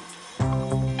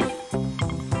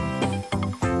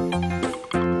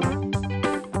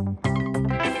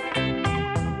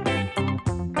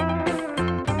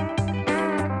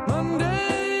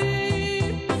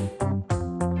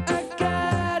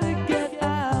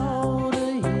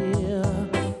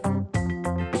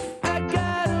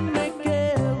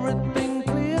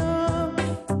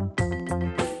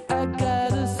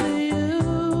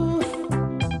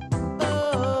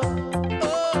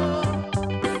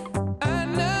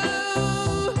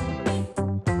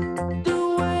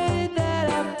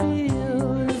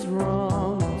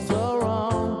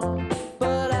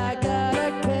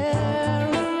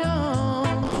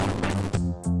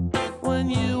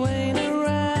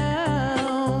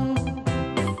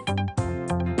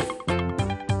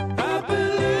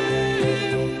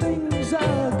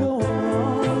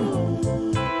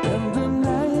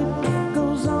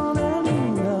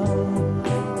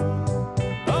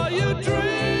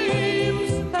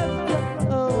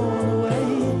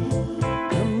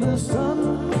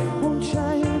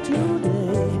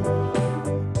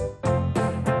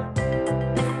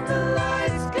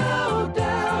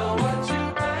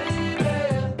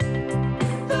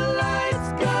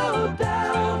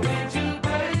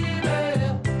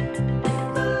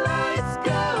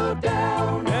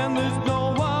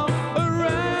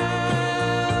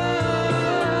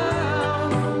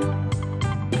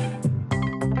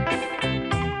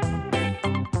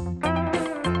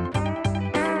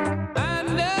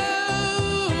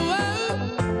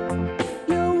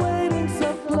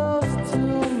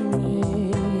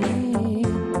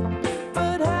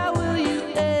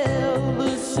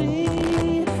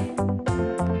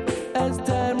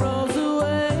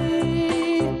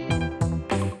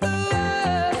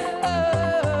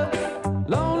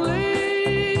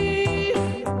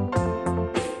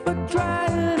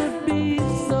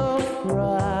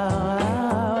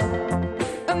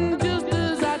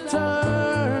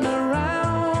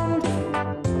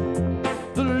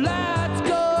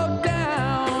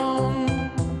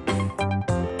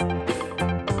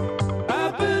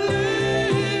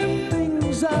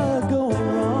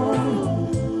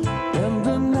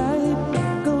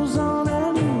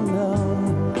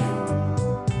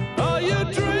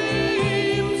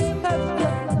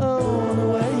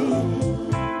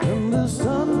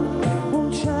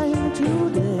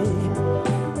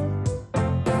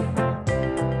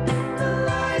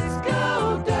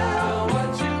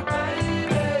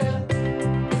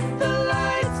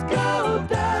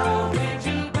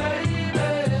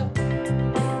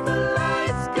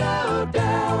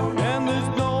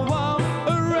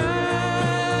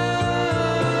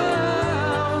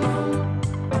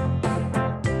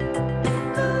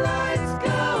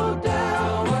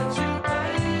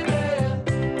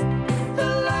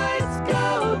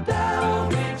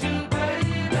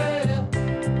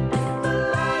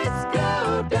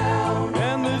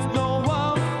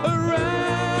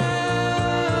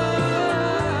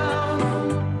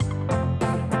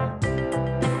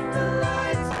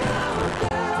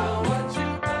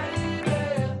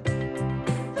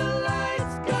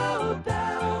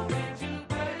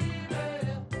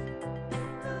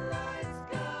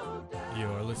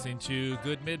 To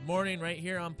Good Mid Morning right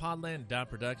here on Podland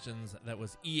Productions. That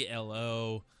was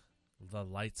ELO, The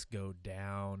Lights Go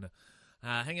Down.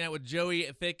 Hanging out with Joey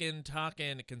Ficken,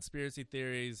 talking conspiracy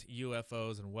theories,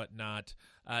 UFOs, and whatnot.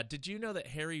 Did you know that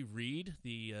Harry Reid,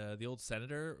 the old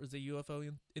senator, was a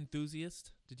UFO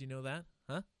enthusiast? Did you know that?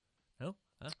 Huh? No?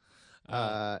 Huh?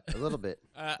 A little bit.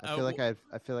 I feel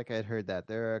like I had heard that.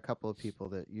 There are a couple of people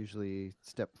that usually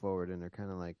step forward and are kind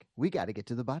of like, "We got to get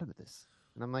to the bottom of this."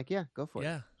 And I'm like, "Yeah, go for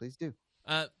it. Please do."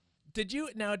 Did you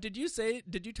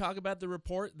talk about the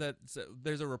report that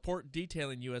there's a report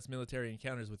detailing U.S. military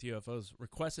encounters with UFOs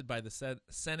requested by the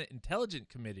Senate Intelligence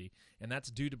Committee, and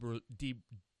that's due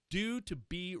to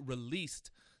be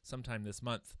released sometime this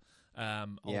month.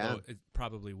 Although it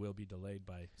probably will be delayed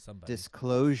by somebody.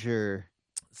 Disclosure.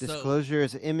 So, Disclosure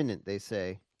is imminent, they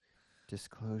say.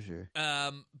 Disclosure.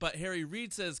 but Harry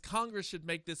Reid says Congress should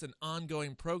make this an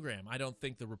ongoing program. I don't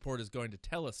think the report is going to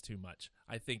tell us too much.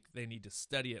 I think they need to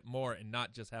study it more and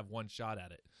not just have one shot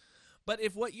at it. But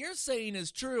if what you're saying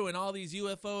is true and all these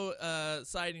UFO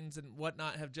sightings and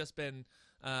whatnot have just been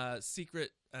secret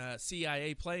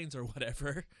CIA planes or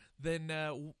whatever, then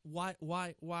why?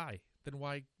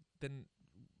 Then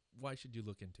why should you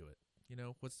look into it? You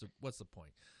know, what's the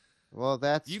point? Well,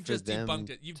 that's You've for just them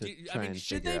debunked it. to I try mean, and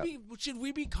should figure they out. be? Should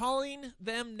we be calling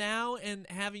them now and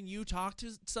having you talk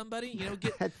to somebody? You know, I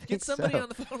get think somebody so. on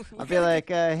the phone. I'll be like,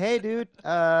 hey, dude,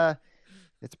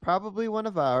 it's probably one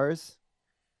of ours,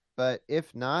 but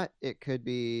if not, it could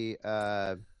be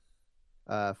foreign.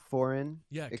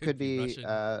 Yeah, It could be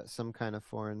Russian. some kind of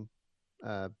foreign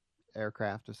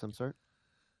aircraft of some sort.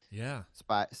 Yeah,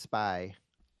 Spy, spy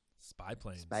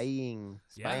planes. spying.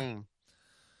 Yeah.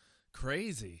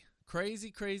 Crazy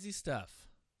stuff.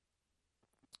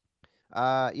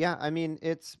 Yeah. I mean,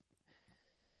 it's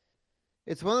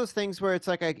one of those things where it's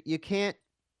like you can't.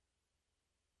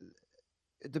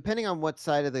 Depending on what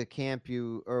side of the camp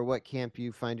or what camp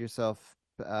you find yourself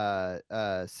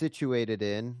situated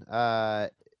in,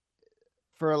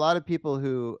 for a lot of people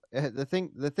who the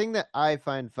thing that I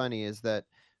find funny is that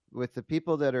with the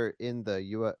people that are in the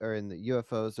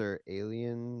UFOs or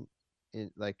alien in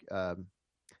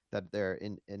that they're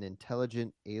in an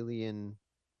intelligent alien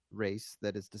race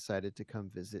that has decided to come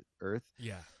visit Earth.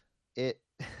 Yeah. It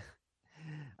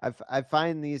I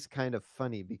find these kind of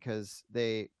funny because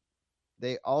they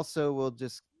also will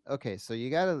just okay, so you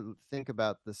got to think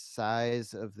about the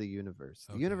size of the universe.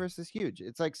 The Okay. universe is huge.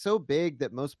 It's like so big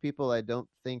that most people I don't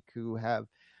think who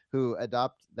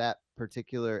adopt that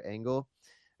particular angle,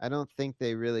 I don't think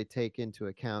they really take into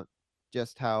account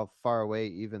just how far away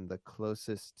even the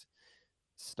closest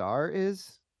star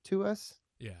is to us.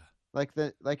 Yeah. Like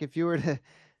if you were to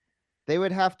they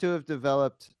would have to have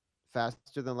developed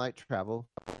faster than light travel,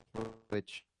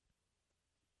 which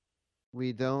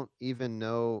we don't even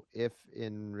know if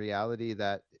in reality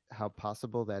that how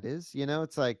possible that is. You know,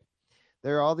 it's like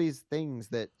there are all these things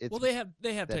that it's Well, they have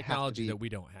that have to technology be- that we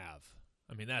don't have.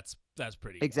 I mean, that's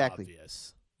pretty Exactly.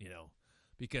 obvious, you know,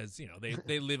 because you know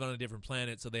they live on a different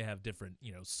planet, so they have different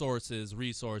sources,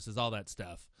 resources, all that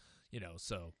stuff,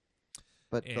 So,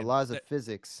 but the and laws of that-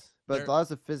 physics, they're-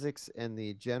 laws of physics and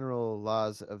the general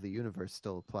laws of the universe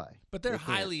still apply. but they're They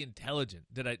can't. highly intelligent.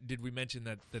 Did we mention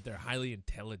that they're highly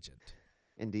intelligent?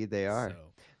 Indeed, they are.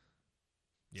 So,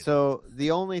 So the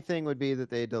only thing would be that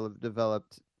they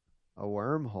developed a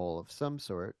wormhole of some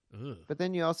sort. ugh. But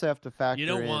then you also have to factor You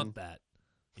don't in want that.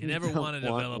 You You never don't want to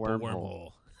want develop wormhole. a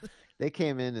wormhole. they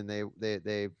came in and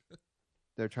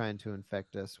they're trying to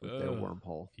infect us with their Ugh.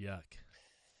 wormhole. Yuck.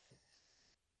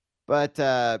 But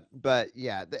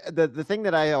yeah, the thing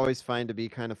that I always find to be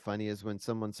kind of funny is when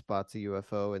someone spots a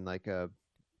UFO in like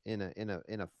in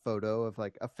a photo of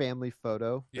like a family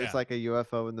photo. Yeah. There's like a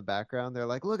UFO in the background. They're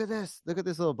like, look at this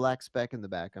little black speck in the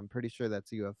back. I'm pretty sure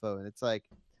that's a UFO. And it's like,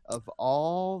 of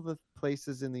all the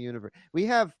places in the universe, we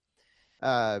have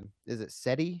is it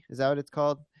SETI? Is that what it's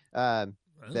called?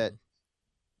 That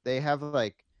they have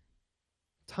like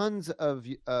tons of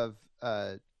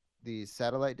these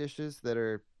satellite dishes that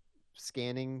are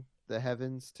scanning the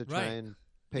heavens to try Right. and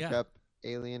pick Yeah. up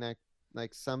alien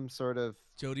like some sort of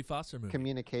Jodie Foster movie.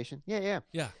 communication. Yeah.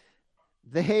 Yeah.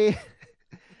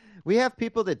 We have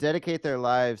people that dedicate their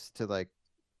lives to like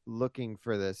looking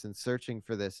for this and searching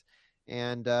for this,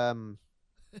 and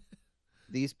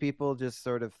these people just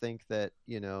sort of think that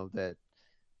that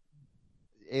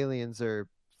aliens are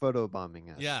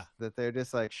photobombing us. Yeah. That they're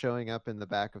just like showing up in the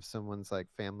back of someone's like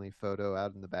family photo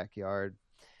out in the backyard.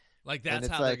 Like And that's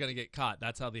it's how they're like- gonna get caught.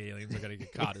 That's how the aliens are gonna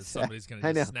get caught. Is Exactly. somebody's gonna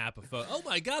I just know. snap a photo. Oh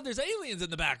my God, there's aliens in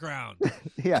the background.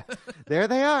 Yeah, there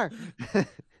they are.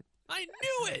 I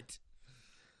knew it.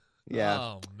 Yeah.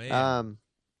 Oh man.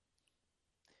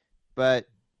 But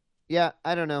yeah,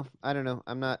 I don't know.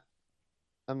 I'm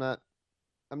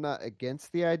not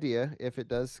against the idea if it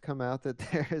does come out that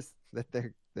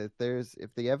there's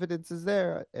if the evidence is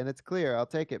there and it's clear, I'll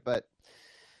take it. But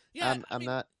yeah. I'm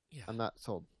not Yeah. I'm not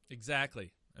sold.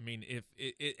 Exactly. I mean, if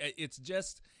it's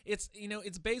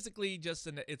basically just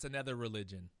it's another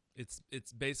religion. It's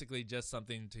basically just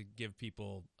something to give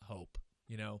people hope.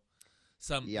 Yeah.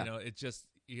 It's just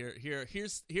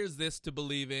here's this to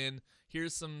believe in.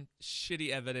 Here's some shitty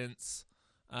evidence.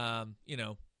 Good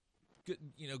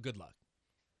luck.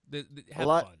 Have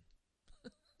lot- fun.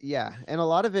 Yeah, and a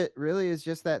lot of it really is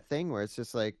just that thing where it's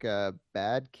just like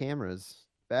bad cameras,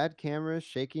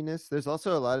 shakiness. There's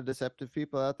also a lot of deceptive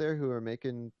people out there who are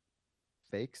making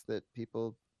fakes that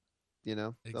people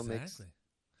They'll make Exactly.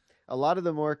 a lot of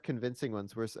the more convincing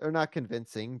ones or not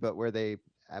convincing, but where they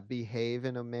behave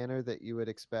in a manner that you would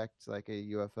expect like a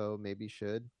UFO maybe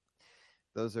should.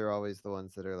 Those are always the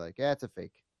ones that are like, yeah, it's a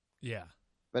fake. Yeah.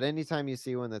 But anytime you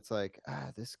see one that's like,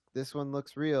 this one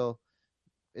looks real,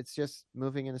 it's just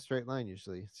moving in a straight line.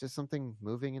 Usually, it's just something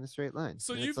moving in a straight line.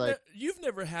 So And you've it's like, you've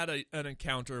never had an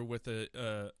encounter with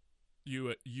a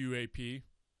UAP,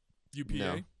 UPA?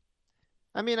 No.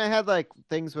 I mean, I had like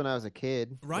things when I was a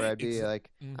kid Right, where I'd be like,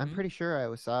 I'm Mhm. pretty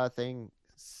sure I saw a thing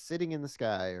sitting in the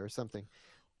sky or something.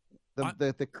 I-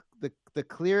 The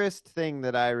clearest thing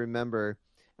that I remember,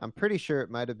 I'm pretty sure it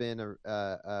might have been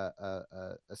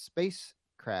a space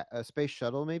a space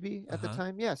shuttle maybe at the Uh-huh.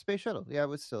 time. Yeah, space shuttle. Yeah, it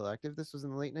was still active. This was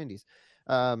in the late 90s.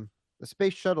 The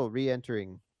space shuttle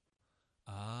re-entering,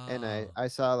 and Ah. I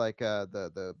saw like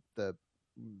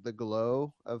the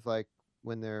glow of like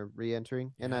when they're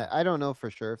re-entering, and Yeah. I don't know for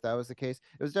sure if that was the case.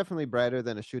 It was definitely brighter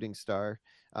than a shooting star,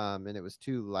 and it was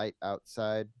too light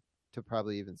outside to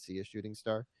probably even see a shooting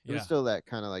star. It was Yeah. still that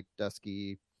kind of like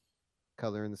dusky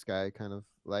color in the sky kind of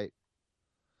light.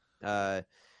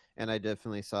 And I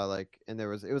definitely saw like, and it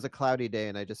was a cloudy day,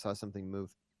 and I just saw something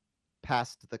move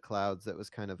past the clouds that was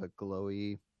kind of a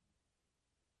glowy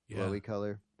Yeah.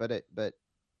 color. But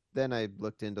then I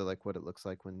looked into like what it looks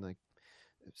like when like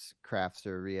crafts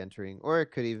are re-entering, or it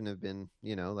could even have been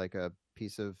like a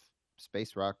piece of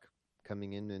space rock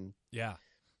coming in, and Yeah.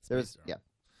 there's Space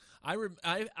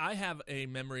I have a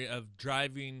memory of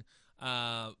driving.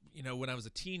 When I was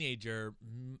a teenager,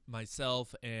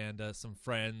 myself and some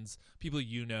friends, people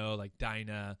like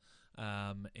Dinah,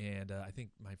 and I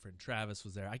think my friend Travis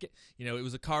was there. It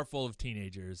was a car full of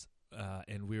teenagers,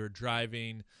 and we were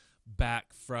driving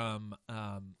back from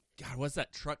God, what's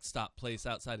that truck stop place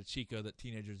outside of Chico that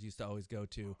teenagers used to always go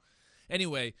to?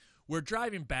 Anyway, we're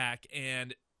driving back,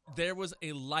 and there was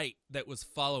a light that was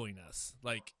following us.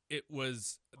 Like, it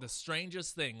was the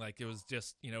strangest thing. Like, it was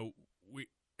just, we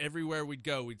everywhere we'd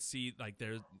go, we'd see like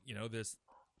there's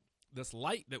this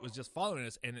light that was just following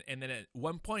us, and then at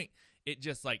one point it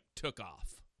just like took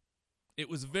off. It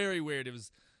was very weird. It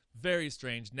was very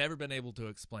strange. Never been able to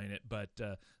explain it, but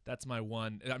that's my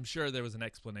one. I'm sure there was an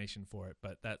explanation for it,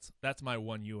 but that's my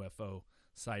one UFO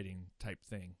sighting type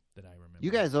thing that I remember.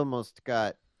 You guys almost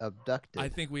got abducted. I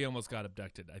think we almost got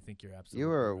abducted. I think you're absolutely You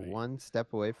were right. one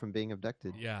step away from being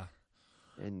abducted. Yeah.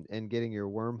 And getting your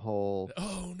wormhole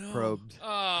probed.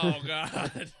 Oh,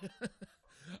 God.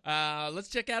 Let's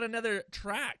check out another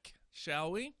track,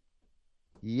 shall we?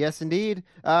 Yes, indeed.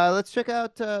 Let's check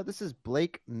out, this is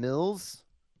Blake Mills,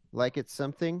 Like It's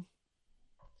Something.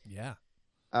 Yeah.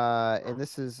 And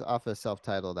this is off a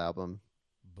self-titled album.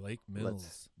 Blake Mills.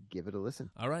 Let's give it a listen.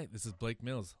 All right, this is Blake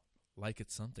Mills, Like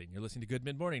It's Something. You're listening to Good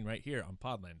Mid-Morning right here on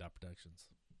Podland Productions.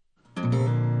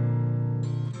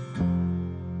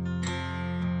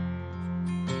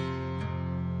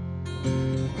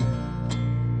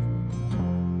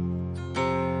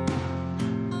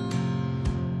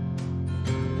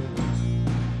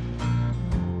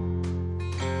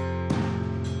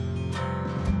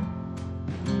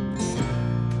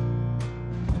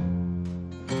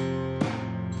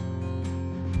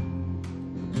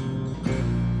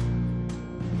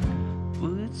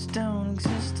 Words don't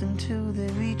exist until they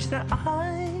reach the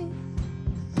eye.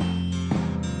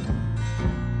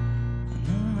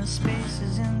 And the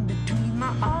spaces in between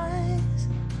my eyes.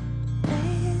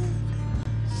 And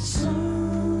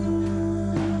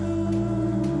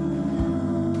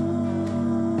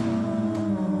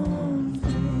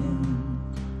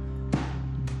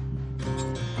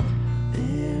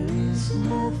there is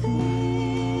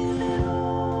nothing at all.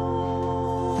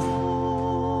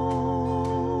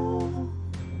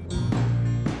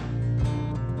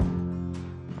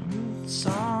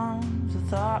 Songs I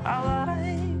thought I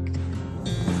liked.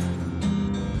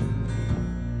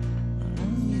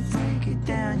 When you break it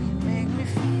down, you make me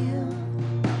feel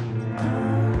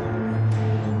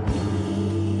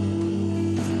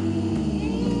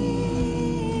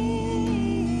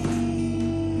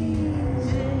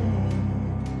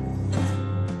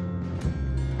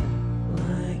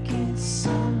like it's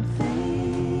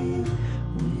something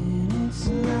when it's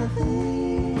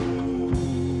nothing.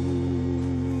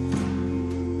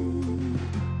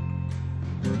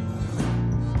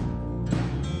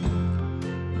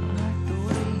 Like the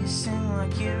way you sing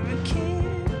like you're a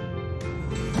kid.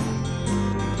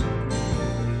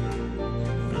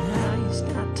 And how you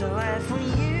start to laugh when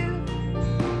you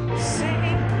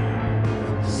sing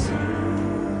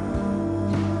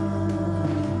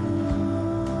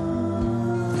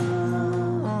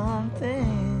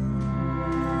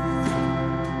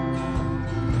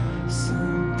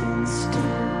something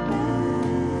stupid.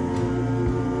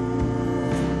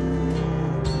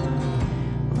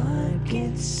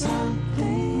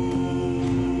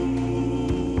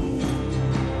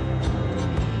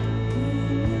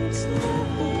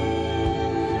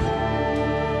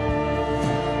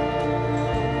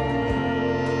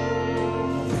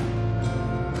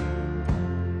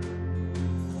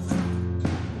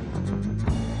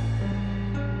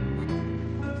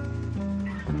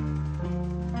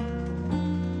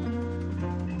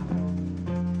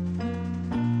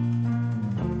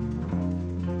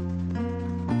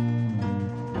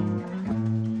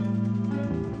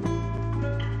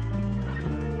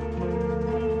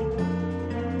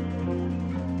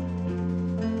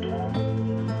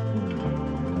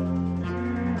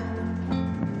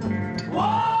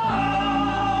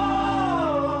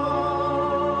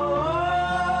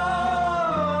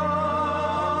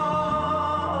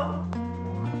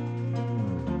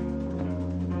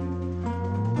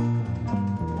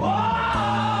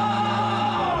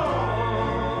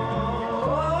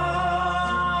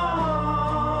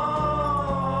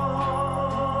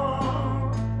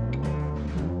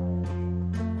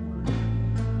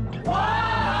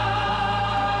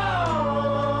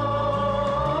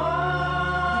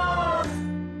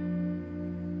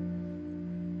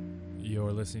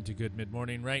 listening to Good Mid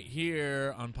Morning right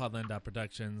here on Podland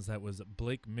Productions. That was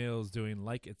Blake Mills doing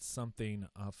Like It's Something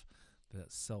off the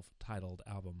self-titled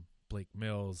album, Blake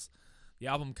Mills. The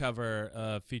album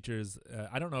cover features,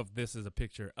 I don't know if this is a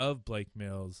picture of Blake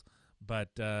Mills, but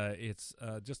it's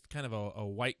just kind of a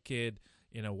white kid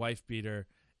in a wife beater,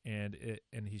 and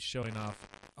he's showing off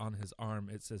on his arm.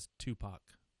 It says Tupac.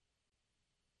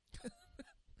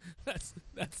 That's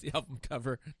the album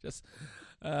cover. Just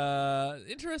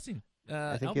interesting.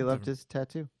 I think he loved his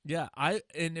tattoo. Yeah,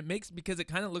 and it makes, because it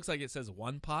kind of looks like it says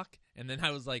one Pac, and then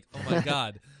I was like, oh my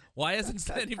god, why hasn't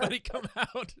anybody come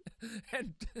out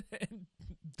and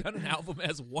done an album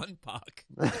as one Pac?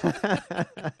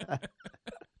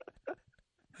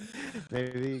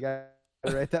 Maybe you got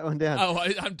to write that one down. Oh,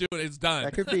 I'm doing it. It's done.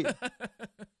 That could be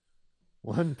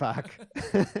one Pac.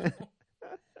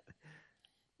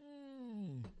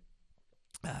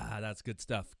 That's good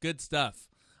stuff. Good stuff.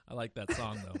 I like that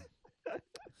song though.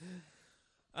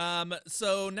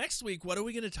 So next week, what are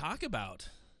we going to talk about?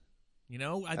 You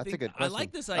know, I That's think a good I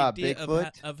like question. this idea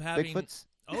Bigfoot? of having. Bigfoot's?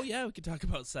 Oh yeah, we could talk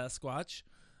about Sasquatch.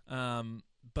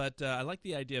 But I like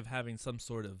the idea of having some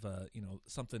sort of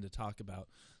something to talk about.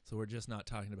 So we're just not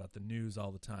talking about the news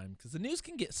all the time, because the news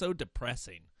can get so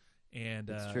depressing. And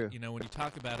It's true. when you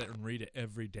talk about it and read it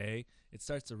every day, it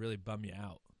starts to really bum you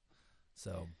out.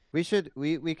 So We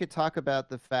could talk about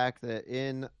the fact that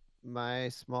in my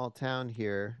small town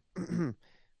here,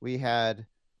 we had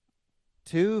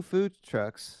 2 food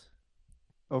trucks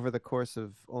over the course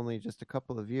of only just a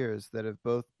couple of years that have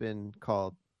both been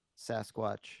called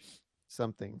Sasquatch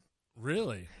something.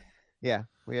 really. Yeah,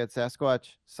 we had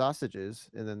Sasquatch sausages,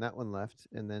 and then that one left,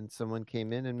 and then someone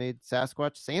came in and made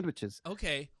Sasquatch sandwiches.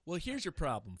 Okay, well, here's your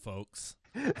problem, folks.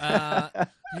 You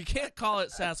can't call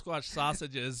it Sasquatch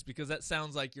sausages, because that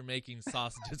sounds like you're making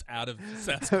sausages out of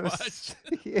Sasquatch.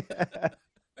 Yeah.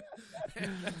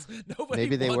 Nobody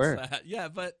Maybe they wants were. that. Yeah,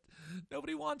 but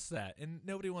nobody wants that, and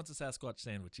nobody wants a Sasquatch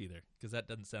sandwich either, because that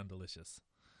doesn't sound delicious.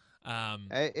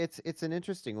 It's an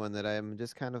interesting one that I'm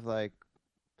just kind of like,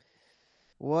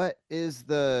 what's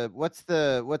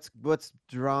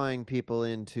drawing people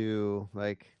into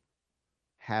like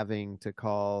having to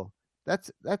call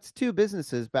that's 2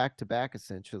 businesses back to back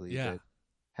essentially Yeah. that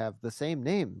have the same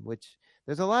name, which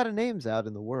there's a lot of names out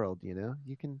in the world, you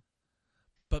can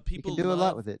But people do a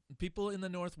lot with it. People in the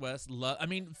Northwest love. I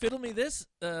mean, Fiddle Me This,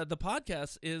 the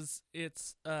podcast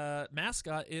its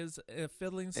mascot is a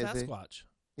fiddling Is he? Sasquatch.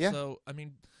 Yeah. So I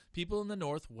mean, people in the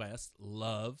Northwest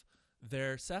love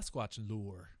their Sasquatch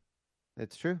lure.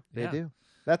 It's true. They Yeah. do.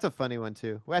 That's a funny one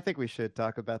too. Well, I think we should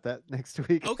talk about that next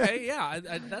week. Okay, yeah,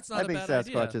 that's not I a think bad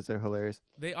Sasquatches idea. are hilarious.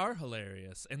 They are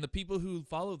hilarious, and the people who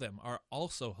follow them are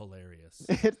also hilarious.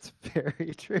 It's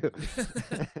very true.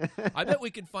 I bet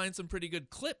we could find some pretty good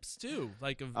clips too,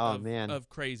 like of man. of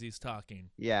crazies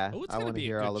talking. Yeah, Oh, it's I gonna want to be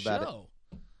hear a good all about it. show.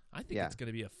 I think Yeah. it's going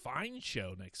to be a fine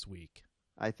show next week.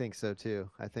 I think so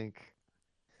too. I think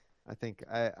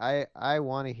I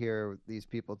want to hear these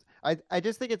people. I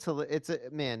just think it's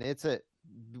a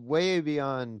way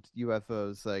beyond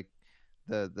UFOs. Like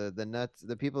the nuts,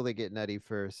 the people that get nutty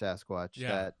for Sasquatch.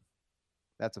 Yeah.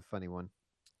 That's a funny one.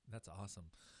 That's awesome.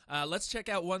 Let's check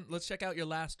out your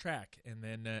last track, and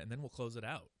then we'll close it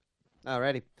out.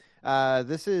 Alrighty.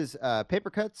 This is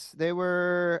Paper Cuts. They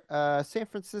were a San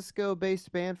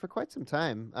Francisco-based band for quite some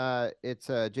time. It's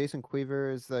Jason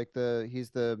Queever is he's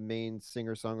the main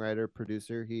singer-songwriter,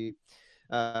 producer. He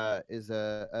is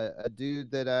a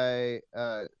dude that I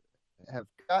have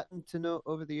gotten to know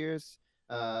over the years.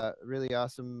 Really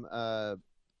awesome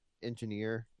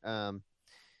engineer.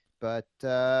 But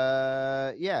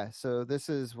yeah, so this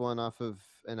is one off of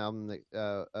an album that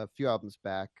a few albums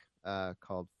back.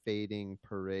 Called Fading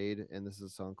Parade, and this is a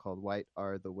song called White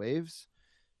Are the Waves.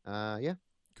 Yeah,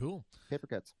 Cool. Paper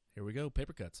Cuts. Here we go.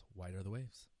 Paper Cuts. White Are the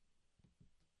Waves.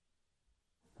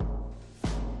 Waves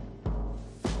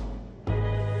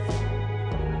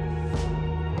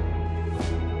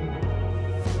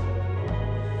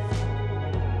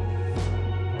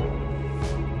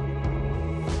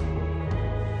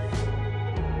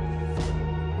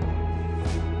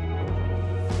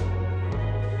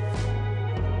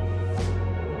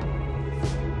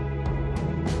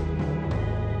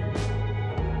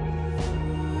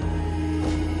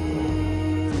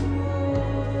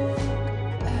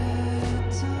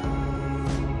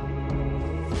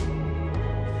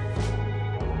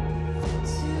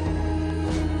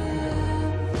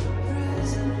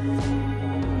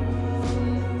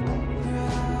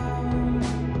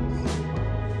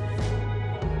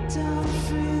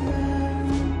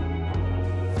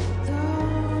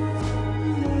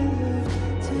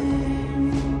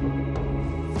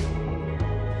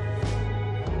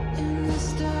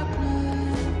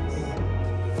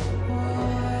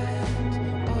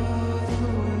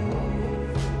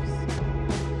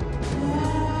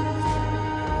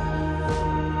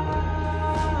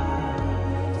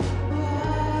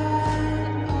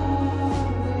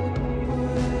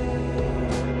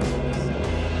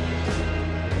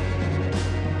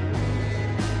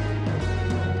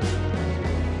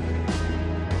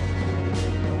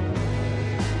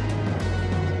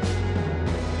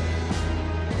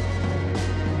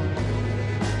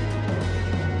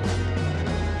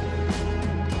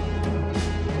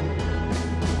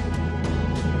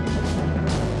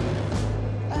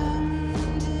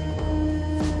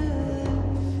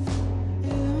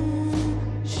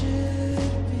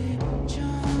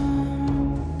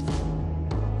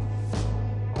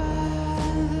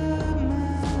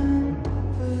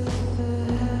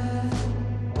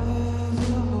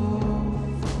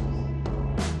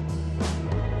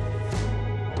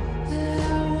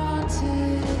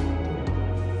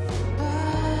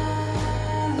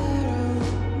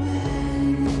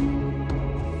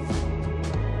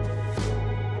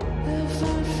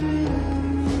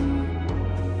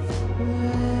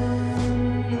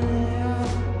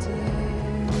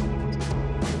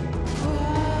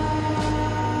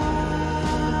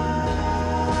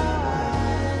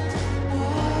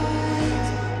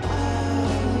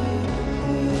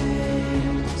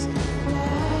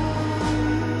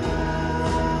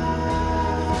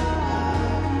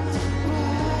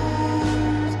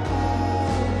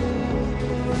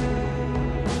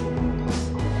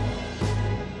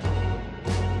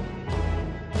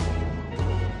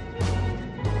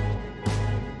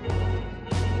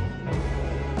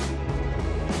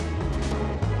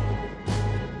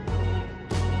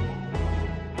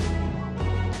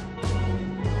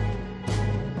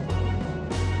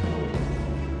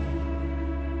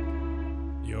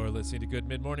listening to Good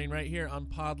Mid Morning right here on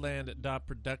Podland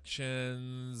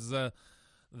Productions.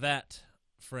 That,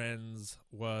 friends,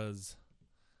 was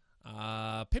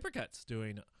Paper Cuts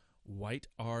doing White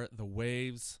Are the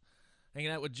Waves.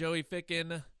 Hanging out with Joey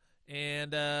Ficken.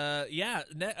 And,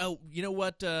 you know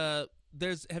what? Have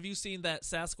you seen that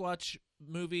Sasquatch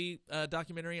movie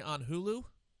documentary on Hulu?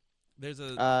 There's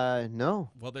a no.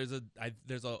 Well, there's a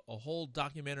whole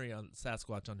documentary on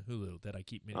Sasquatch on Hulu that I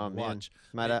keep meaning to Man.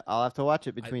 watch. I'll have to watch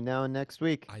it between now and next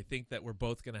week. I think that we're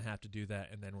both going to have to do that,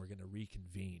 and then we're going to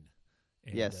reconvene.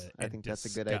 And, Yes, I think that's a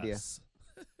good idea.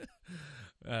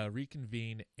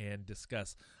 Reconvene and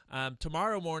discuss.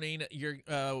 Tomorrow morning, your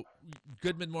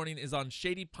Good Mid Morning is on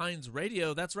Shady Pines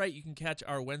Radio. That's right. You can catch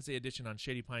our Wednesday edition on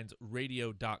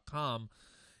shadypinesradio.com.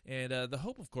 And the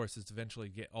hope, of course, is to eventually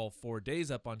get all 4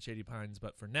 days up on Shady Pines.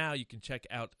 But for now, you can check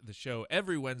out the show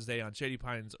every Wednesday on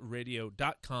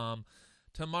shadypinesradio.com.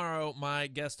 Tomorrow, my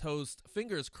guest host,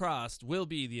 fingers crossed, will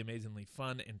be the amazingly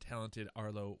fun and talented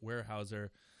Arlo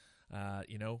Warehouser.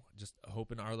 Just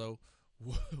hoping Arlo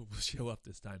will show up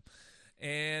this time.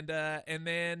 And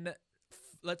then,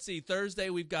 let's see,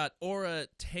 Thursday we've got Aura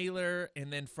Taylor,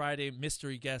 and then Friday,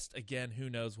 mystery guest again.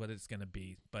 Who knows what it's going to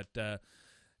be. But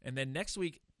and then next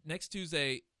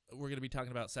Tuesday, we're going to be talking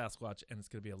about Sasquatch, and it's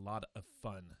going to be a lot of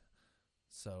fun.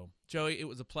 So, Joey, it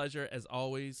was a pleasure as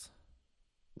always.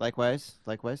 Likewise.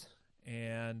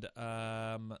 And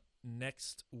I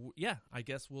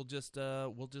guess we'll just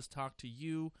talk to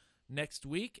you next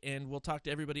week, and we'll talk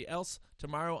to everybody else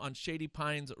tomorrow on Shady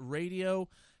Pines Radio.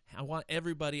 I want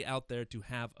everybody out there to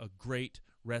have a great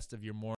rest of your morning.